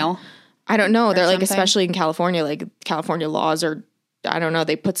of the mail. I don't know. They're like, something? especially in California, like California laws are, I don't know,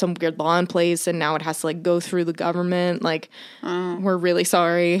 they put some weird law in place, and now it has to like go through the government. Like, we're really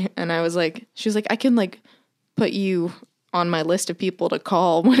sorry. And I was like, she was like, I can like put you on my list of people to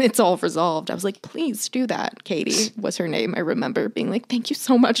call when it's all resolved. I was like, please do that. Katie was her name. I remember being like, thank you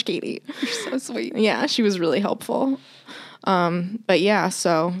so much, Katie. So sweet. Yeah, she was really helpful. But yeah,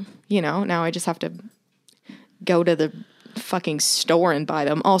 so, you know, now I just have to go to the fucking store and buy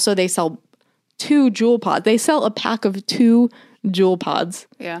them. Also, they sell 2 Juul pods. They sell a pack of 2 Juul pods.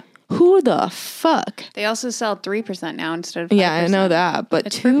 Yeah. Who the fuck? They also sell 3% now instead of 5%. Yeah, I know that. But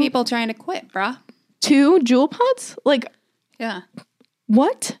It's for 2 people trying to quit, brah. 2 Juul pods? Like, Yeah.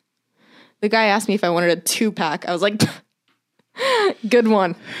 what? The guy asked me if I wanted a 2-pack. I was like, good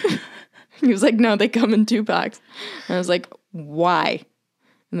one. He was like, no, they come in 2 packs. And I was like, why?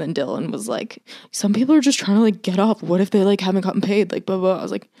 And then Dylan was like, some people are just trying to like get off. What if they like haven't gotten paid? Like, blah, blah. I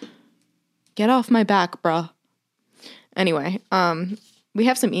was like, get off my back, bruh. Anyway, we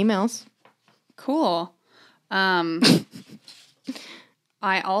have some emails. Cool. I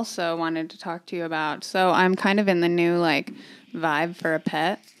also wanted to talk to you about, so I'm kind of in the new like vibe for a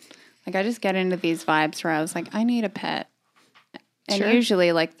pet. Like I just get into these vibes where I was like, I need a pet. And Sure.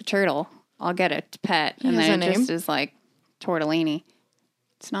 usually like the turtle, I'll get a pet. And has then a it name? just is like Tortellini.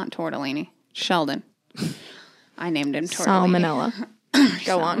 It's not Tortellini. Sheldon. I named him Tortellini. Salmonella.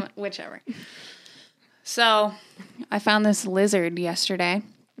 Go on. Whichever. So I found this lizard yesterday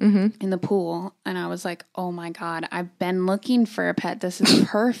in the pool, and I was like, oh my God, I've been looking for a pet. This is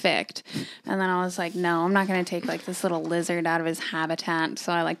perfect. And then I was like, no, I'm not going to take like this little lizard out of his habitat.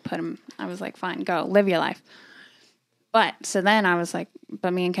 So I like put him, I was like, fine, go live your life. But so then I was like,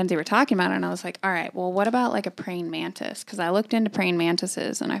 but me and Kenzie were talking about it, and I was like, all right, well, what about like a praying mantis? Because I looked into praying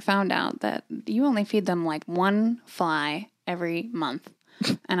mantises, and I found out that you only feed them like 1 fly every month.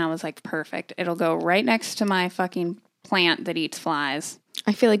 And I was like, perfect. It'll go right next to my fucking plant that eats flies.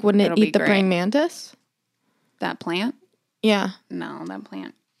 I feel like, wouldn't it It'll be eat the great. praying mantis? That plant? Yeah. No, that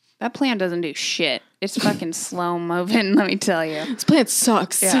plant doesn't do shit. It's fucking slow moving, let me tell you. This plant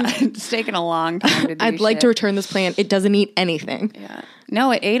sucks. Yeah, it's taken a long time to do I'd like shit. to return this plant. It doesn't eat anything. Yeah.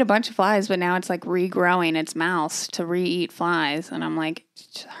 No, it ate a bunch of flies, but now it's like regrowing its mouth to re-eat flies. And I'm like,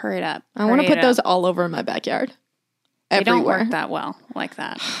 just hurry it up. I want to put those all over my backyard. They don't Everywhere. work that well like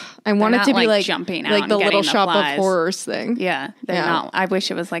that. I want it to be like jumping out like and the Little getting Shop flies. of Horrors thing. Yeah, they're Yeah. not. I wish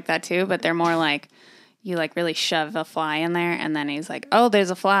it was like that too, but they're more like you like really shove a fly in there, and then he's like, "Oh, there's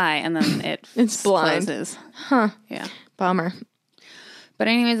a fly," and then it It's blind. closes. Huh. Yeah. Bummer. But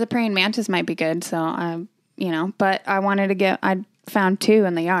anyways, the praying mantis might be good. So but I wanted to get. I found 2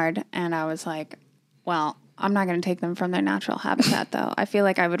 in the yard, and I was like, well, I'm not going to take them from their natural habitat, though. I feel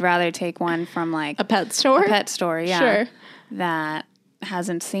like I would rather take one from like A pet store? a pet store, yeah, Sure. that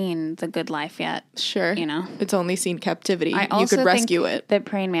hasn't seen the good life yet. Sure. You know? It's only seen captivity. I You also could rescue think it. that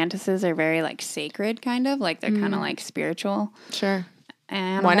praying mantises are very like sacred, kind of like they're kind of like spiritual Sure.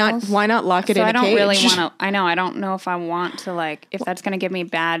 animals. Why not lock it So in I a don't cage? really want to. I know I don't know if I want to like if that's going to give me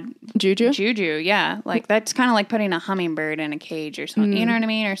bad Juju? juju. Yeah, like that's kind of like putting a hummingbird in a cage or something. You know what I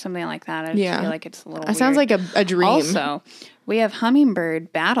mean, or something like that. I just Yeah. feel like it's a little. That sounds weird. like a dream. Also, we have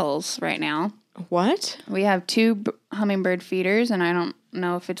hummingbird battles right now. What? We have 2 hummingbird feeders, and I don't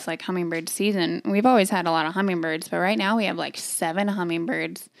know if it's like hummingbird season. We've always had a lot of hummingbirds, but right now we have like 7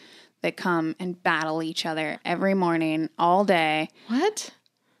 hummingbirds that come and battle each other every morning, all day, What?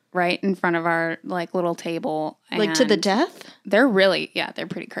 right in front of our like little table. Like to the And death? They're they're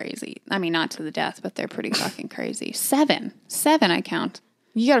pretty crazy. I mean, not to the death, but they're pretty fucking crazy. 7 I count.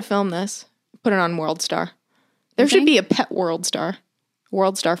 You got to film this. Put it on World Star. There should be a pet World Star.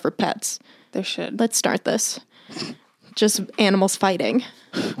 World Star for pets. There should. Let's start this. Just animals fighting.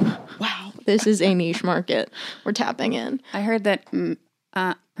 Wow. This is a niche market. We're tapping in. I heard that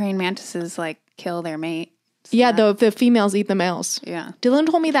praying mantises like kill their mate. Yeah, the females eat the males. Yeah. Dylan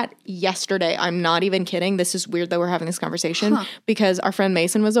told me that yesterday. I'm not even kidding. This is weird that we're having this conversation because our friend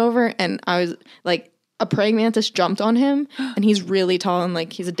Mason was over and I was like, a praying mantis jumped on him and he's really tall and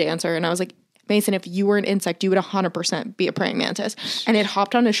like he's a dancer. And I was like, Mason, if you were an insect, you would 100% be a praying mantis. And it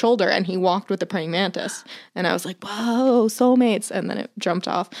hopped on his shoulder and he walked with the praying mantis. And I was like, whoa, soulmates. And then it jumped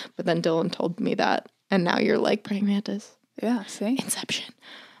off. But then Dylan told me that. And now you're like praying mantis. Yeah, see? Inception.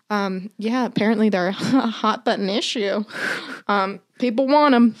 Yeah, apparently they're a hot button issue. People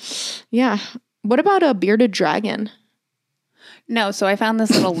want them. Yeah. What about a bearded dragon? No, so I found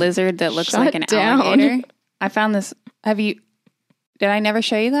this little lizard that looks Shut like an down. alligator. I found this. Did I never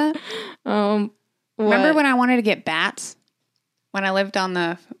show you that? Remember What? when I wanted to get bats? When I lived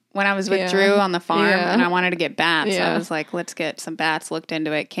when I was with Yeah. Drew on the farm Yeah. and I wanted to get bats. Yeah. I was like, let's get some bats, looked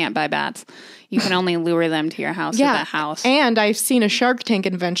into it, can't buy bats. You can only lure them to your house Yeah. with a house. And I've seen a Shark Tank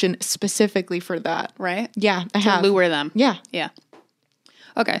invention specifically for that. Right? Yeah, I To have. lure them. Yeah. Yeah.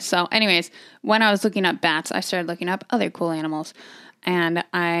 Okay, so anyways, when I was looking up bats, I started looking up other cool animals. And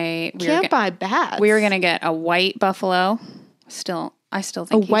Can't buy bats. we were going to get a white buffalo. I still a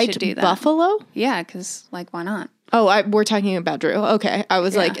think you white should do that. buffalo? Yeah, because like, why not? Oh, we're talking about Drew. Okay. I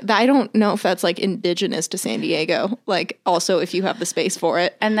was like, I don't know if that's like indigenous to San Diego. Like, also if you have the space for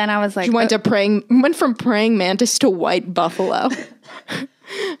it. And then I was like, You went from praying mantis to white buffalo.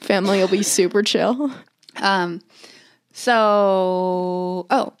 Family will be super chill.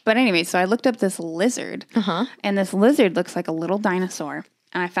 but anyway, so I looked up this lizard, and this lizard looks like a little dinosaur,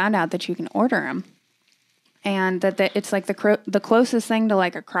 and I found out that you can order them, and that it's like the closest thing to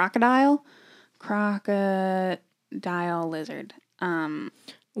like a crocodile lizard.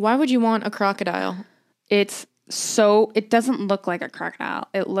 Why would you want a crocodile? It doesn't look like a crocodile.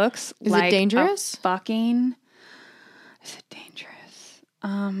 It looks Is like it dangerous? is it dangerous?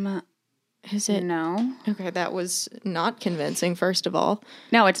 Is it? No. Okay, that was not convincing, first of all.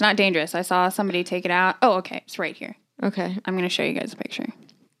 No, it's not dangerous. I saw somebody take it out. Oh, okay. It's right here. Okay. I'm going to show you guys a picture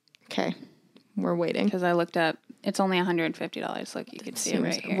Okay. We're waiting. because I looked up. It's only $150. Look, you can see it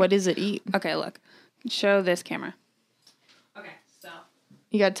right here. What does it eat? Okay, look. Show this camera. Okay, so.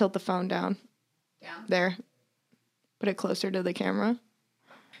 You got to tilt the phone down. Down? There. Put it closer to the camera.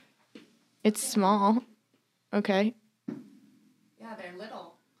 It's small. Okay. Yeah, they're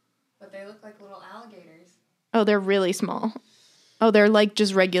little, but they look like little alligators. Oh, they're really small. Oh, they're like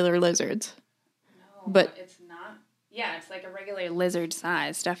just regular lizards. No, But- it's not. Yeah, it's like a regular lizard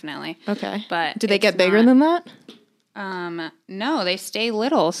size, definitely. Okay. But do they it's get bigger not- than that? No, they stay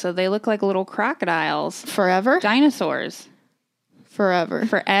little, so they look like little crocodiles. Forever? Dinosaurs. Forever.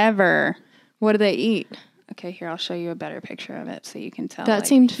 Forever. What do they eat? Okay, here, I'll show you a better picture of it so you can tell. That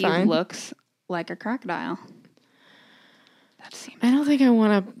seemed he fine. looks like a crocodile. That seems. I don't think I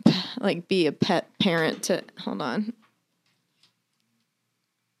want to like be a pet parent to hold on.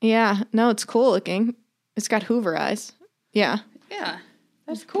 Yeah, no, it's cool looking. It's got Hoover eyes. Yeah. Yeah,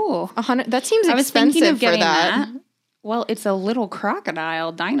 that's cool. 100. That seems I was expensive thinking of for getting that. Well, it's a little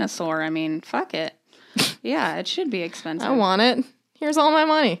crocodile dinosaur. I mean, fuck it. Yeah, it should be expensive. I want it. Here's all my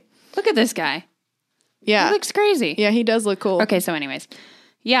money. Look at this guy. Yeah. He looks crazy. Yeah, he does look cool. Okay, so anyways.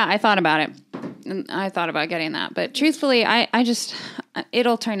 Yeah, I thought about it. And I thought about getting that. But truthfully, I just,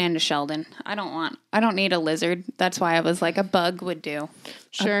 it'll turn into Sheldon. I don't need a lizard. That's why I was like, a bug would do.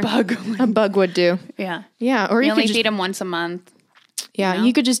 Sure. A A bug would do. Yeah. Yeah, or You you only could just, feed him once a month. yeah, know?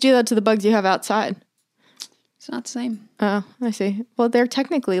 you could just do that to the bugs you have outside. It's not the same. Oh, I see. Well, they're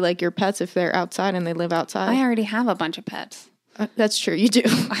technically like your pets if they're outside and they live outside. I already have a bunch of pets. That's true. You do.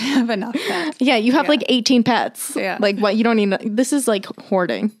 I have enough pets. Yeah, you have like 18 pets. Yeah. Like what? You don't need. This is like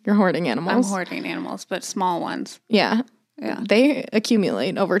hoarding. You're hoarding I'm animals. hoarding animals, but small ones. Yeah. Yeah. They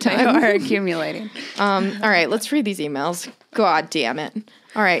accumulate over They time. are accumulating. All right, let's read these emails. God damn it.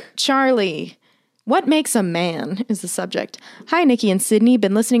 All right, Charlie. What makes a man is the subject. Hi, Nikki and Sydney.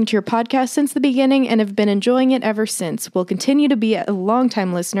 Been listening to your podcast since the beginning and have been enjoying it ever since. Will continue to be a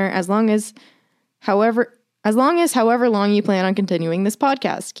longtime listener as long as however long you plan on continuing this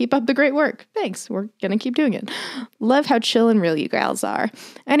podcast. Keep up the great work. Thanks. We're going to keep doing it. Love how chill and real you gals are.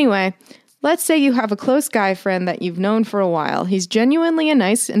 Anyway, let's say you have a close guy friend that you've known for a while. He's genuinely a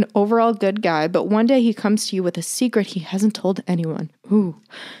nice and overall good guy, but one day he comes to you with a secret he hasn't told anyone. Ooh,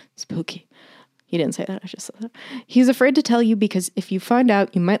 spooky. He didn't say that. I just said that. He's afraid to tell you because if you find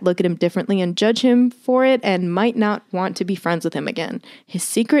out, you might look at him differently and judge him for it and might not want to be friends with him again. His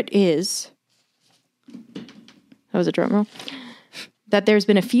secret is... That was a drum roll. That there's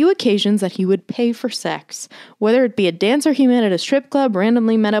been a few occasions that he would pay for sex. Whether it be a dancer he met at a strip club,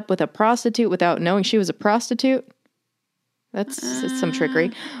 randomly met up with a prostitute without knowing she was a prostitute. That's some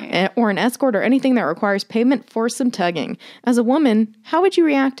trickery. Or an escort or anything that requires payment for some tugging. As a woman, how would you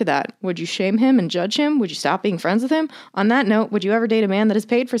react to that? Would you shame him and judge him? Would you stop being friends with him? On that note, would you ever date a man that is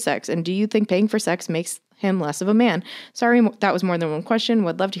paid for sex? And do you think paying for sex makes him less of a man? Sorry, that was more than one question.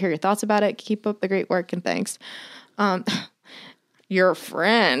 Would love to hear your thoughts about it. Keep up the great work and thanks. Your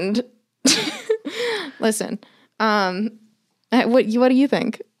friend. Listen, what do you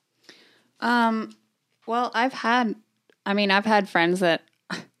think? Well, I've had friends that,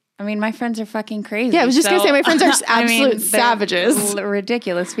 my friends are fucking crazy. Yeah, I was just going to say my friends are absolute they're savages.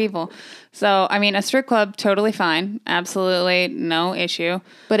 Ridiculous people. So, a strip club, totally fine. Absolutely no issue.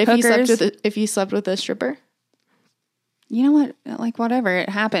 But if Hookers, you slept with a stripper? you know what? Like, whatever, it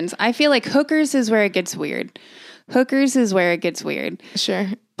happens. I feel like hookers is where it gets weird. Sure.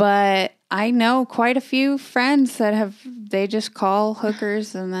 But I know quite a few friends that they just call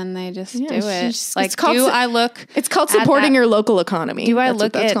hookers and then they just do it. Like, It's called supporting your local economy. Do I That's what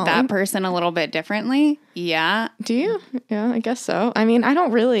look that's at that called. person a little bit differently? Yeah. Do you? Yeah, I guess so. I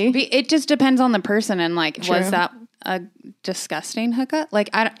don't really. It just depends on the person and like, True. was that a disgusting hookup? Like,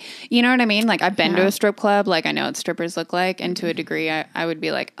 you know what I mean? Like, I've been to a strip club. Like, I know what strippers look like. And to a degree, I would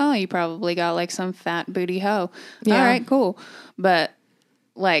be like, oh, you probably got like some fat booty hoe. Yeah. All right, cool. But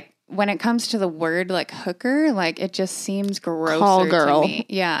like, when it comes to the word like hooker, like it just seems grosser Call girl. to me.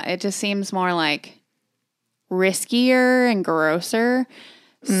 Yeah, it just seems more like riskier and grosser.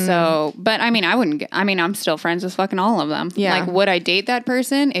 So, but I wouldn't I'm still friends with fucking all of them. Yeah. Like, would I date that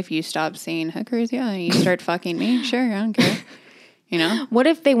person if you stop seeing hookers? Yeah. You start fucking me? Sure, I don't care. You know? What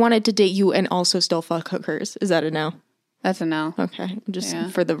if they wanted to date you and also still fuck hookers? Is that a no? That's a no. Okay. Just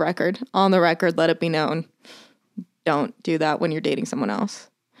for the record. On the record, let it be known. Don't do that when you're dating someone else.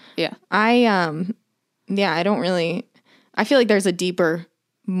 Yeah. I don't really, I feel like there's a deeper,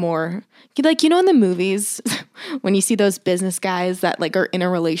 more, like, in the movies, when you see those business guys that like are in a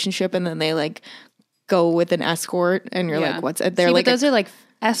relationship and then they like go with an escort and you're like, what's it? They're See, like, but those are like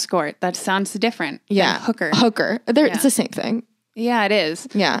escort. That sounds different. yeah, than hooker. Hooker. It's the same thing. Yeah, it is.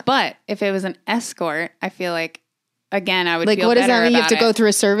 Yeah. But if it was an escort, I feel like, again, I would Like, feel what does better that mean? You have to about go it. through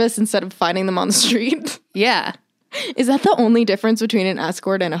a service instead of finding them on the street? Yeah, Is that the only difference between an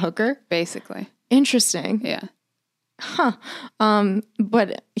escort and a hooker? basically. Interesting. Yeah.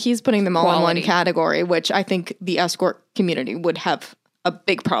 But he's putting them all in Quality. one category, which I think the escort community would have a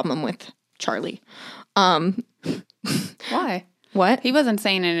big problem with Charlie. Why? What? He wasn't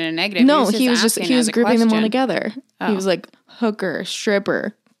saying it in a negative. No, he was grouping them all question. together. He Oh. was like hooker,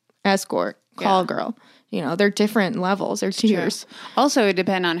 stripper, escort, call girl. They're different levels. They're tiers. Also, it would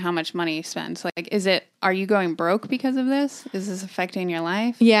depend on how much money he spends. Like, are you going broke because of this? Is this affecting your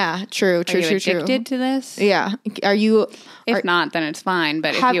life? Yeah, true. Are you addicted to this? Yeah. Are you? If not, then it's fine.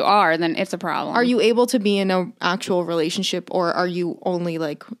 But if you are, then it's a problem. Are you able to be in an actual relationship, or are you only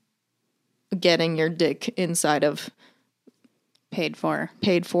like getting your dick inside of paid for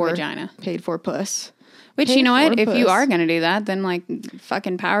paid for vagina? paid for puss? Which, Pay you know what? for If you puss. are going to do that, then like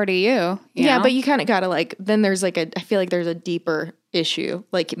fucking power to you. Yeah, know? but you kind of gotta like. Then there's like I feel like there's a deeper issue.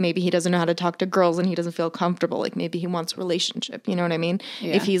 Like maybe he doesn't know how to talk to girls and he doesn't feel comfortable. Like maybe he wants a relationship. You know what I mean?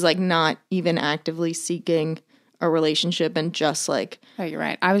 Yeah. If he's like not even actively seeking a relationship and just like Oh, you're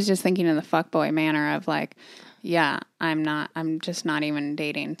right. I was just thinking in the fuckboy manner of like, yeah, I'm just not even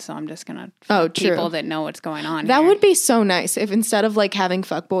dating, so I'm just gonna fuck true. people that know what's going on. that here. would be so nice if instead of like having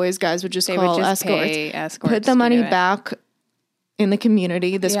fuckboys, guys would just They call would just escorts, pay escorts put the to money do it. back in the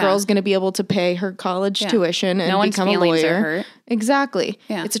community. This Yeah. girl's going to be able to pay her college Yeah. tuition and No one's become a feelings are lawyer. hurt. Exactly.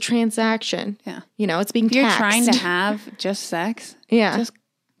 Yeah. It's a transaction. Yeah. You know, it's being If you're taxed. trying to have just sex, yeah. just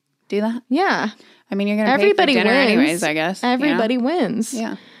do that. yeah. I mean, you're gonna Everybody pay for dinner wins. anyways, I guess. you know? Everybody wins.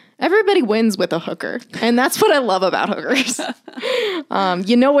 Yeah. Everybody wins with a hooker. And that's what I love about hookers.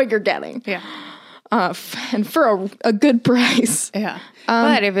 You know what you're getting. Yeah. And for a good price. Yeah.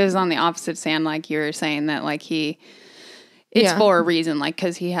 But if it was on the opposite stand, like you were saying that like it's Yeah. for a reason, like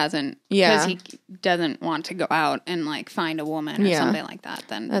because he hasn't, Yeah. because he doesn't want to go out and like find a woman or Yeah. something like that,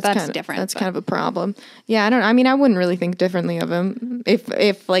 then that's kinda, different. That's but- kind of a problem. Yeah, I mean, I wouldn't really think differently of him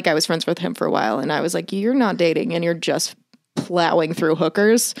if like I was friends with him for a while and I was like, you're not dating and you're just plowing through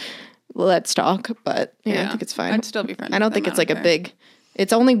hookers. Let's talk. But yeah, I think it's fine. I'd still be friends I don't with think him, it's like a care. big.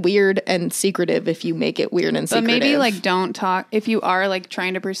 It's only weird and secretive if you make it weird and But secretive. maybe like don't talk if you are like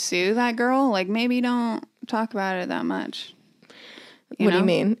trying to pursue that girl. Like maybe don't talk about it that much. what do know? you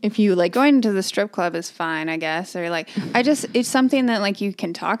mean? If you like Going to the strip club is fine, I guess. Or like it's something that like you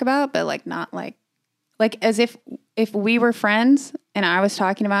can talk about, but like not like as if we were friends and I was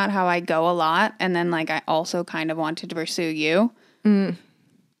talking about how I go a lot and then like I also kind of wanted to pursue you.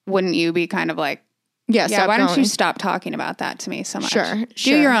 Wouldn't you be kind of like, yeah, yeah, stop why don't you going. stop talking about that to me so much? Sure, Do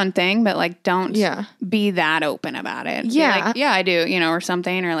sure. your own thing, but like don't Yeah. be that open about it. Be Yeah. like, yeah, I do, or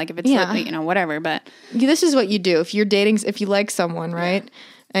something, or like if it's, Yeah. whatever. But This is what you do if you're dating. If you like someone, right,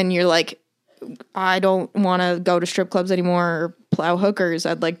 and you're like, I don't want to go to strip clubs anymore or plow hookers.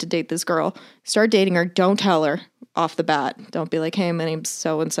 I'd like to date this girl. Start dating her. Don't tell her off the bat. Don't be like, hey, my name's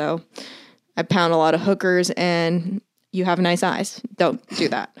so and so. I pound a lot of hookers and you have nice eyes. Don't do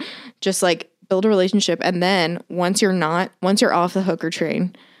that. Just like build a relationship, and then once you're off the hooker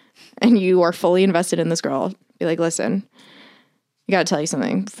train and you are fully invested in this girl, be like, listen, I gotta tell you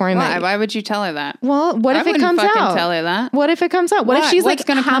something before I met you. why would you tell her that? Well, what I if it wouldn't comes fucking out? tell her that. What if it comes out? What if What? she's What's like,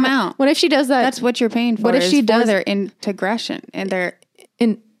 gonna come out? What if she does that? That's what you're paying for. What if is she for does- their integration and their?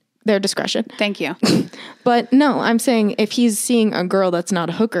 in their discretion. Thank you. But no, I'm saying if he's seeing a girl that's not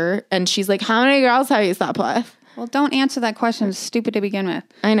a hooker and she's like, how many girls have you slept with? Well, don't answer that question. It's stupid to begin with.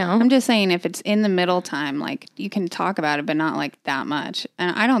 I know. I'm just saying if it's in the middle time, like you can talk about it, but not like that much.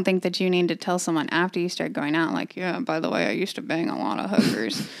 And I don't think that you need to tell someone after you start going out, like, yeah, by the way, I used to bang a lot of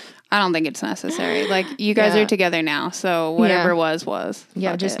hookers. I don't think it's necessary. Like you guys Yeah. are together now, so whatever Yeah. was.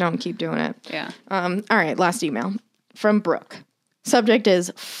 Yeah, Fuck just it. don't keep doing it. Yeah. All right, last email from Brooke. Subject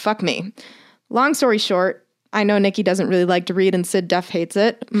is fuck me. Long story short, I know Nikki doesn't really like to read and Sid Duff hates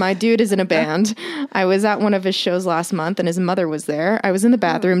it. My dude is in a band. I was at one of his shows last month and his mother was there. I was in the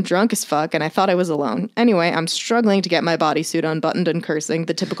bathroom drunk as fuck and I thought I was alone. Anyway, I'm struggling to get my bodysuit unbuttoned and cursing,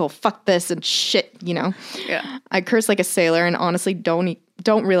 the typical fuck this and shit, Yeah. I curse like a sailor and honestly don't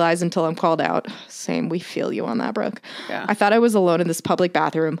realize until I'm called out. Same, we feel you on that, Brooke. Yeah. I thought I was alone in this public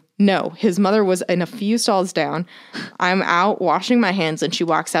bathroom. No, his mother was in a few stalls down. I'm out washing my hands and she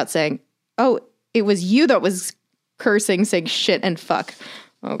walks out saying, oh, it was you that was cursing, saying shit and fuck.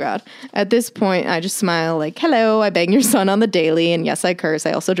 Oh, God. At this point, I just smile like, hello, I bang your son on the daily. And yes, I curse.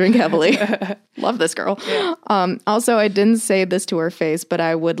 I also drink heavily. Love this girl. Also, I didn't say this to her face, but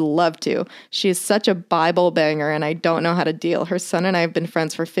I would love to. She is such a Bible banger, and I don't know how to deal. Her son and I have been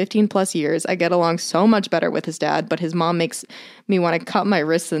friends for 15 plus years. I get along so much better with his dad, but his mom makes me want to cut my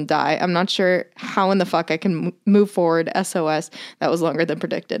wrists and die. I'm not sure how in the fuck I can move forward. SOS. That was longer than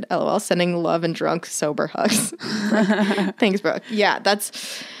predicted. LOL. Sending love and drunk, sober hugs. Thanks, Brooke. Yeah,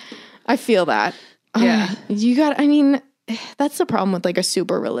 I feel that. Yeah. That's the problem with like a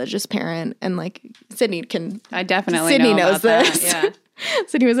super religious parent, and like Sydney I definitely Sydney know knows about this. That.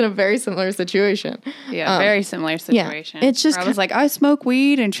 Sydney was in a very similar situation. Yeah. Very similar situation. it's just where I was like, I smoke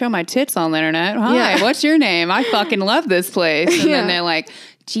weed and show my tits on the internet. Hi, Yeah. what's your name? I fucking love this place. And Yeah. then they're like,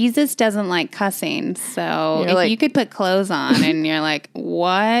 Jesus doesn't like cussing. So You're if like- you could put clothes on, and you're like,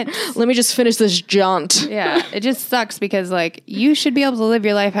 what? Let me just finish this jaunt. Yeah, it just sucks because like you should be able to live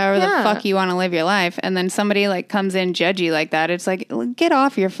your life however Yeah. the fuck you want to live your life, and then somebody like comes in judgy like that. It's like, get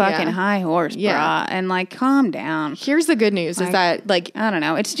off your fucking Yeah. high horse, Yeah. brah, and like calm down. Here's the good news: is that like I don't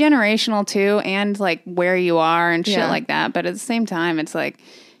know. It's generational too, and like where you are and shit Yeah. like that. But at the same time, it's like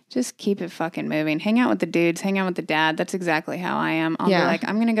Just keep it fucking moving. Hang out with the dudes. Hang out with the dad. That's exactly how I am. I'll Yeah. be like,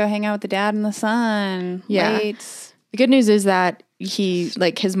 I'm going to go hang out with the dad and the son. Yeah. Wait. The good news is that he,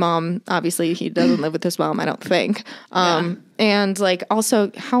 like, his mom, obviously he doesn't live with his mom, I don't think. And, like,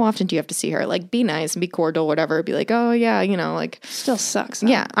 also, how often do you have to see her? Like, be nice and be cordial, whatever. Be like, oh, yeah, you know, like. Still sucks. Though.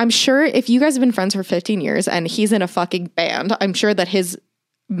 Yeah, I'm sure if you guys have been friends for 15 years and he's in a fucking band, I'm sure that his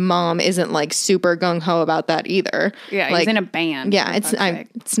mom isn't, like, super gung-ho about that either. Yeah, like, he's in a band. Yeah, for fuck's sake.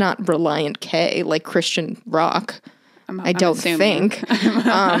 it's not Reliant K, like Christian rock. I I'm don't assuming. think.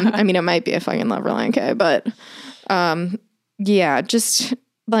 I mean, it might be if I fucking love Reliant K, but yeah, just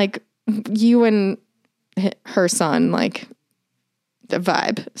like you and her son, like the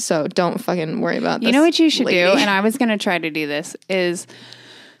vibe. So don't fucking worry about this. You know what you should lady. do? And I was going to try to do this is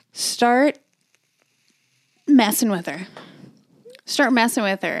start messing with her. Start messing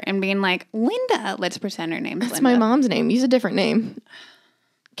with her and being like, Linda. Let's pretend her name's That's Linda. my mom's name. Use a different name.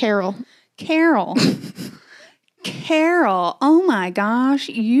 Carol. Carol. Carol, oh my gosh,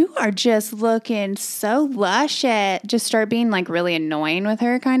 you are just looking so luscious. Just start being like really annoying with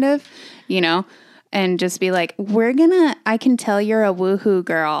her, kind of, you know, and just be like, I can tell you're a woohoo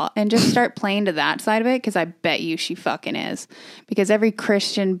girl, and just start playing to that side of it, because I bet you she fucking is. Because every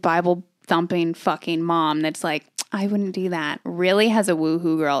Christian Bible thumping fucking mom that's like, I wouldn't do that, really has a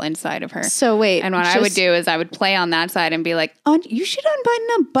woohoo girl inside of her. So wait. And what I would do is I would play on that side and be like, oh, you should unbutton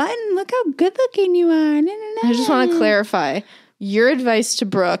a button. Look how good looking you are. I just want to clarify. Your advice to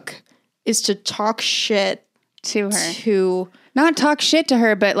Brooke is to talk shit To her. to Not talk shit to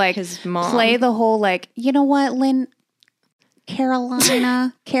her, but like his mom. play the whole like, you know what, Carol,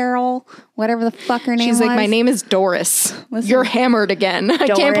 whatever the fuck her name She's was. like, my name is Doris. Listen. You're hammered again. I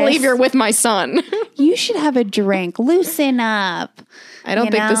can't Doris. believe you're with my son. You should have a drink. Loosen up. I don't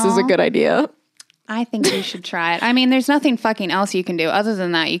You think this is a know? good idea. I think you should try it. I mean, there's nothing fucking else you can do other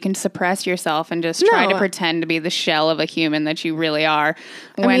than that. You can suppress yourself and just try No. to pretend to be the shell of a human that you really are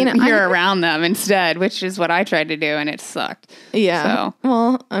when mean, you're around them instead, which is what I tried to do, and it sucked. Yeah. So,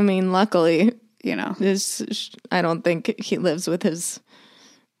 Well, I mean, luckily, you know. I don't think he lives with his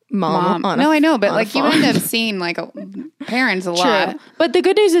mom. On No, a, I know, but on a like you farm. end up seeing like parents a lot. True. But the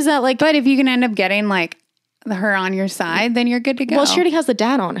good news is that, like, But if you can end up getting like her on your side, then you're good to go. well, she already has the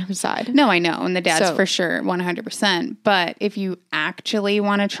dad on her side. No, I know. And the dad's So- for sure 100%. But if you actually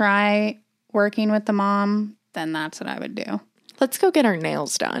want to try working with the mom, then that's what I would do. Let's go get our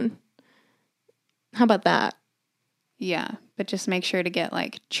nails done. How about that? Yeah. But just make sure to get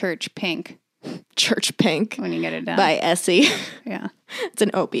like church pink Church Pink when you get it done. by Essie. Yeah. It's an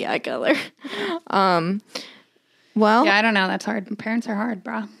OPI color. Well, Yeah, I don't know. That's hard. Parents are hard,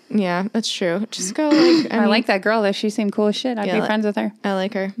 bro. yeah, that's true. Just go like, I like that girl though. She seemed cool as shit. I'd Yeah, be like- friends with her. I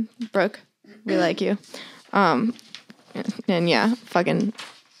like her. Brooke, we like you. And yeah, fucking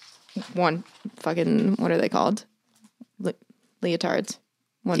what are they called? Leotards.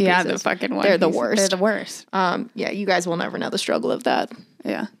 One Yeah, pieces. the fucking one. They're the piece. worst. They're the worst. Yeah, you guys will never know the struggle of that.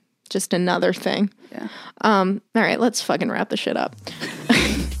 Yeah. Just another thing. Yeah. All right, let's fucking wrap this shit up.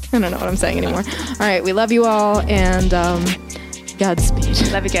 I don't know what I'm saying anymore. All right, we love you all, and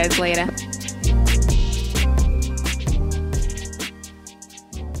Godspeed. Love you guys. Later.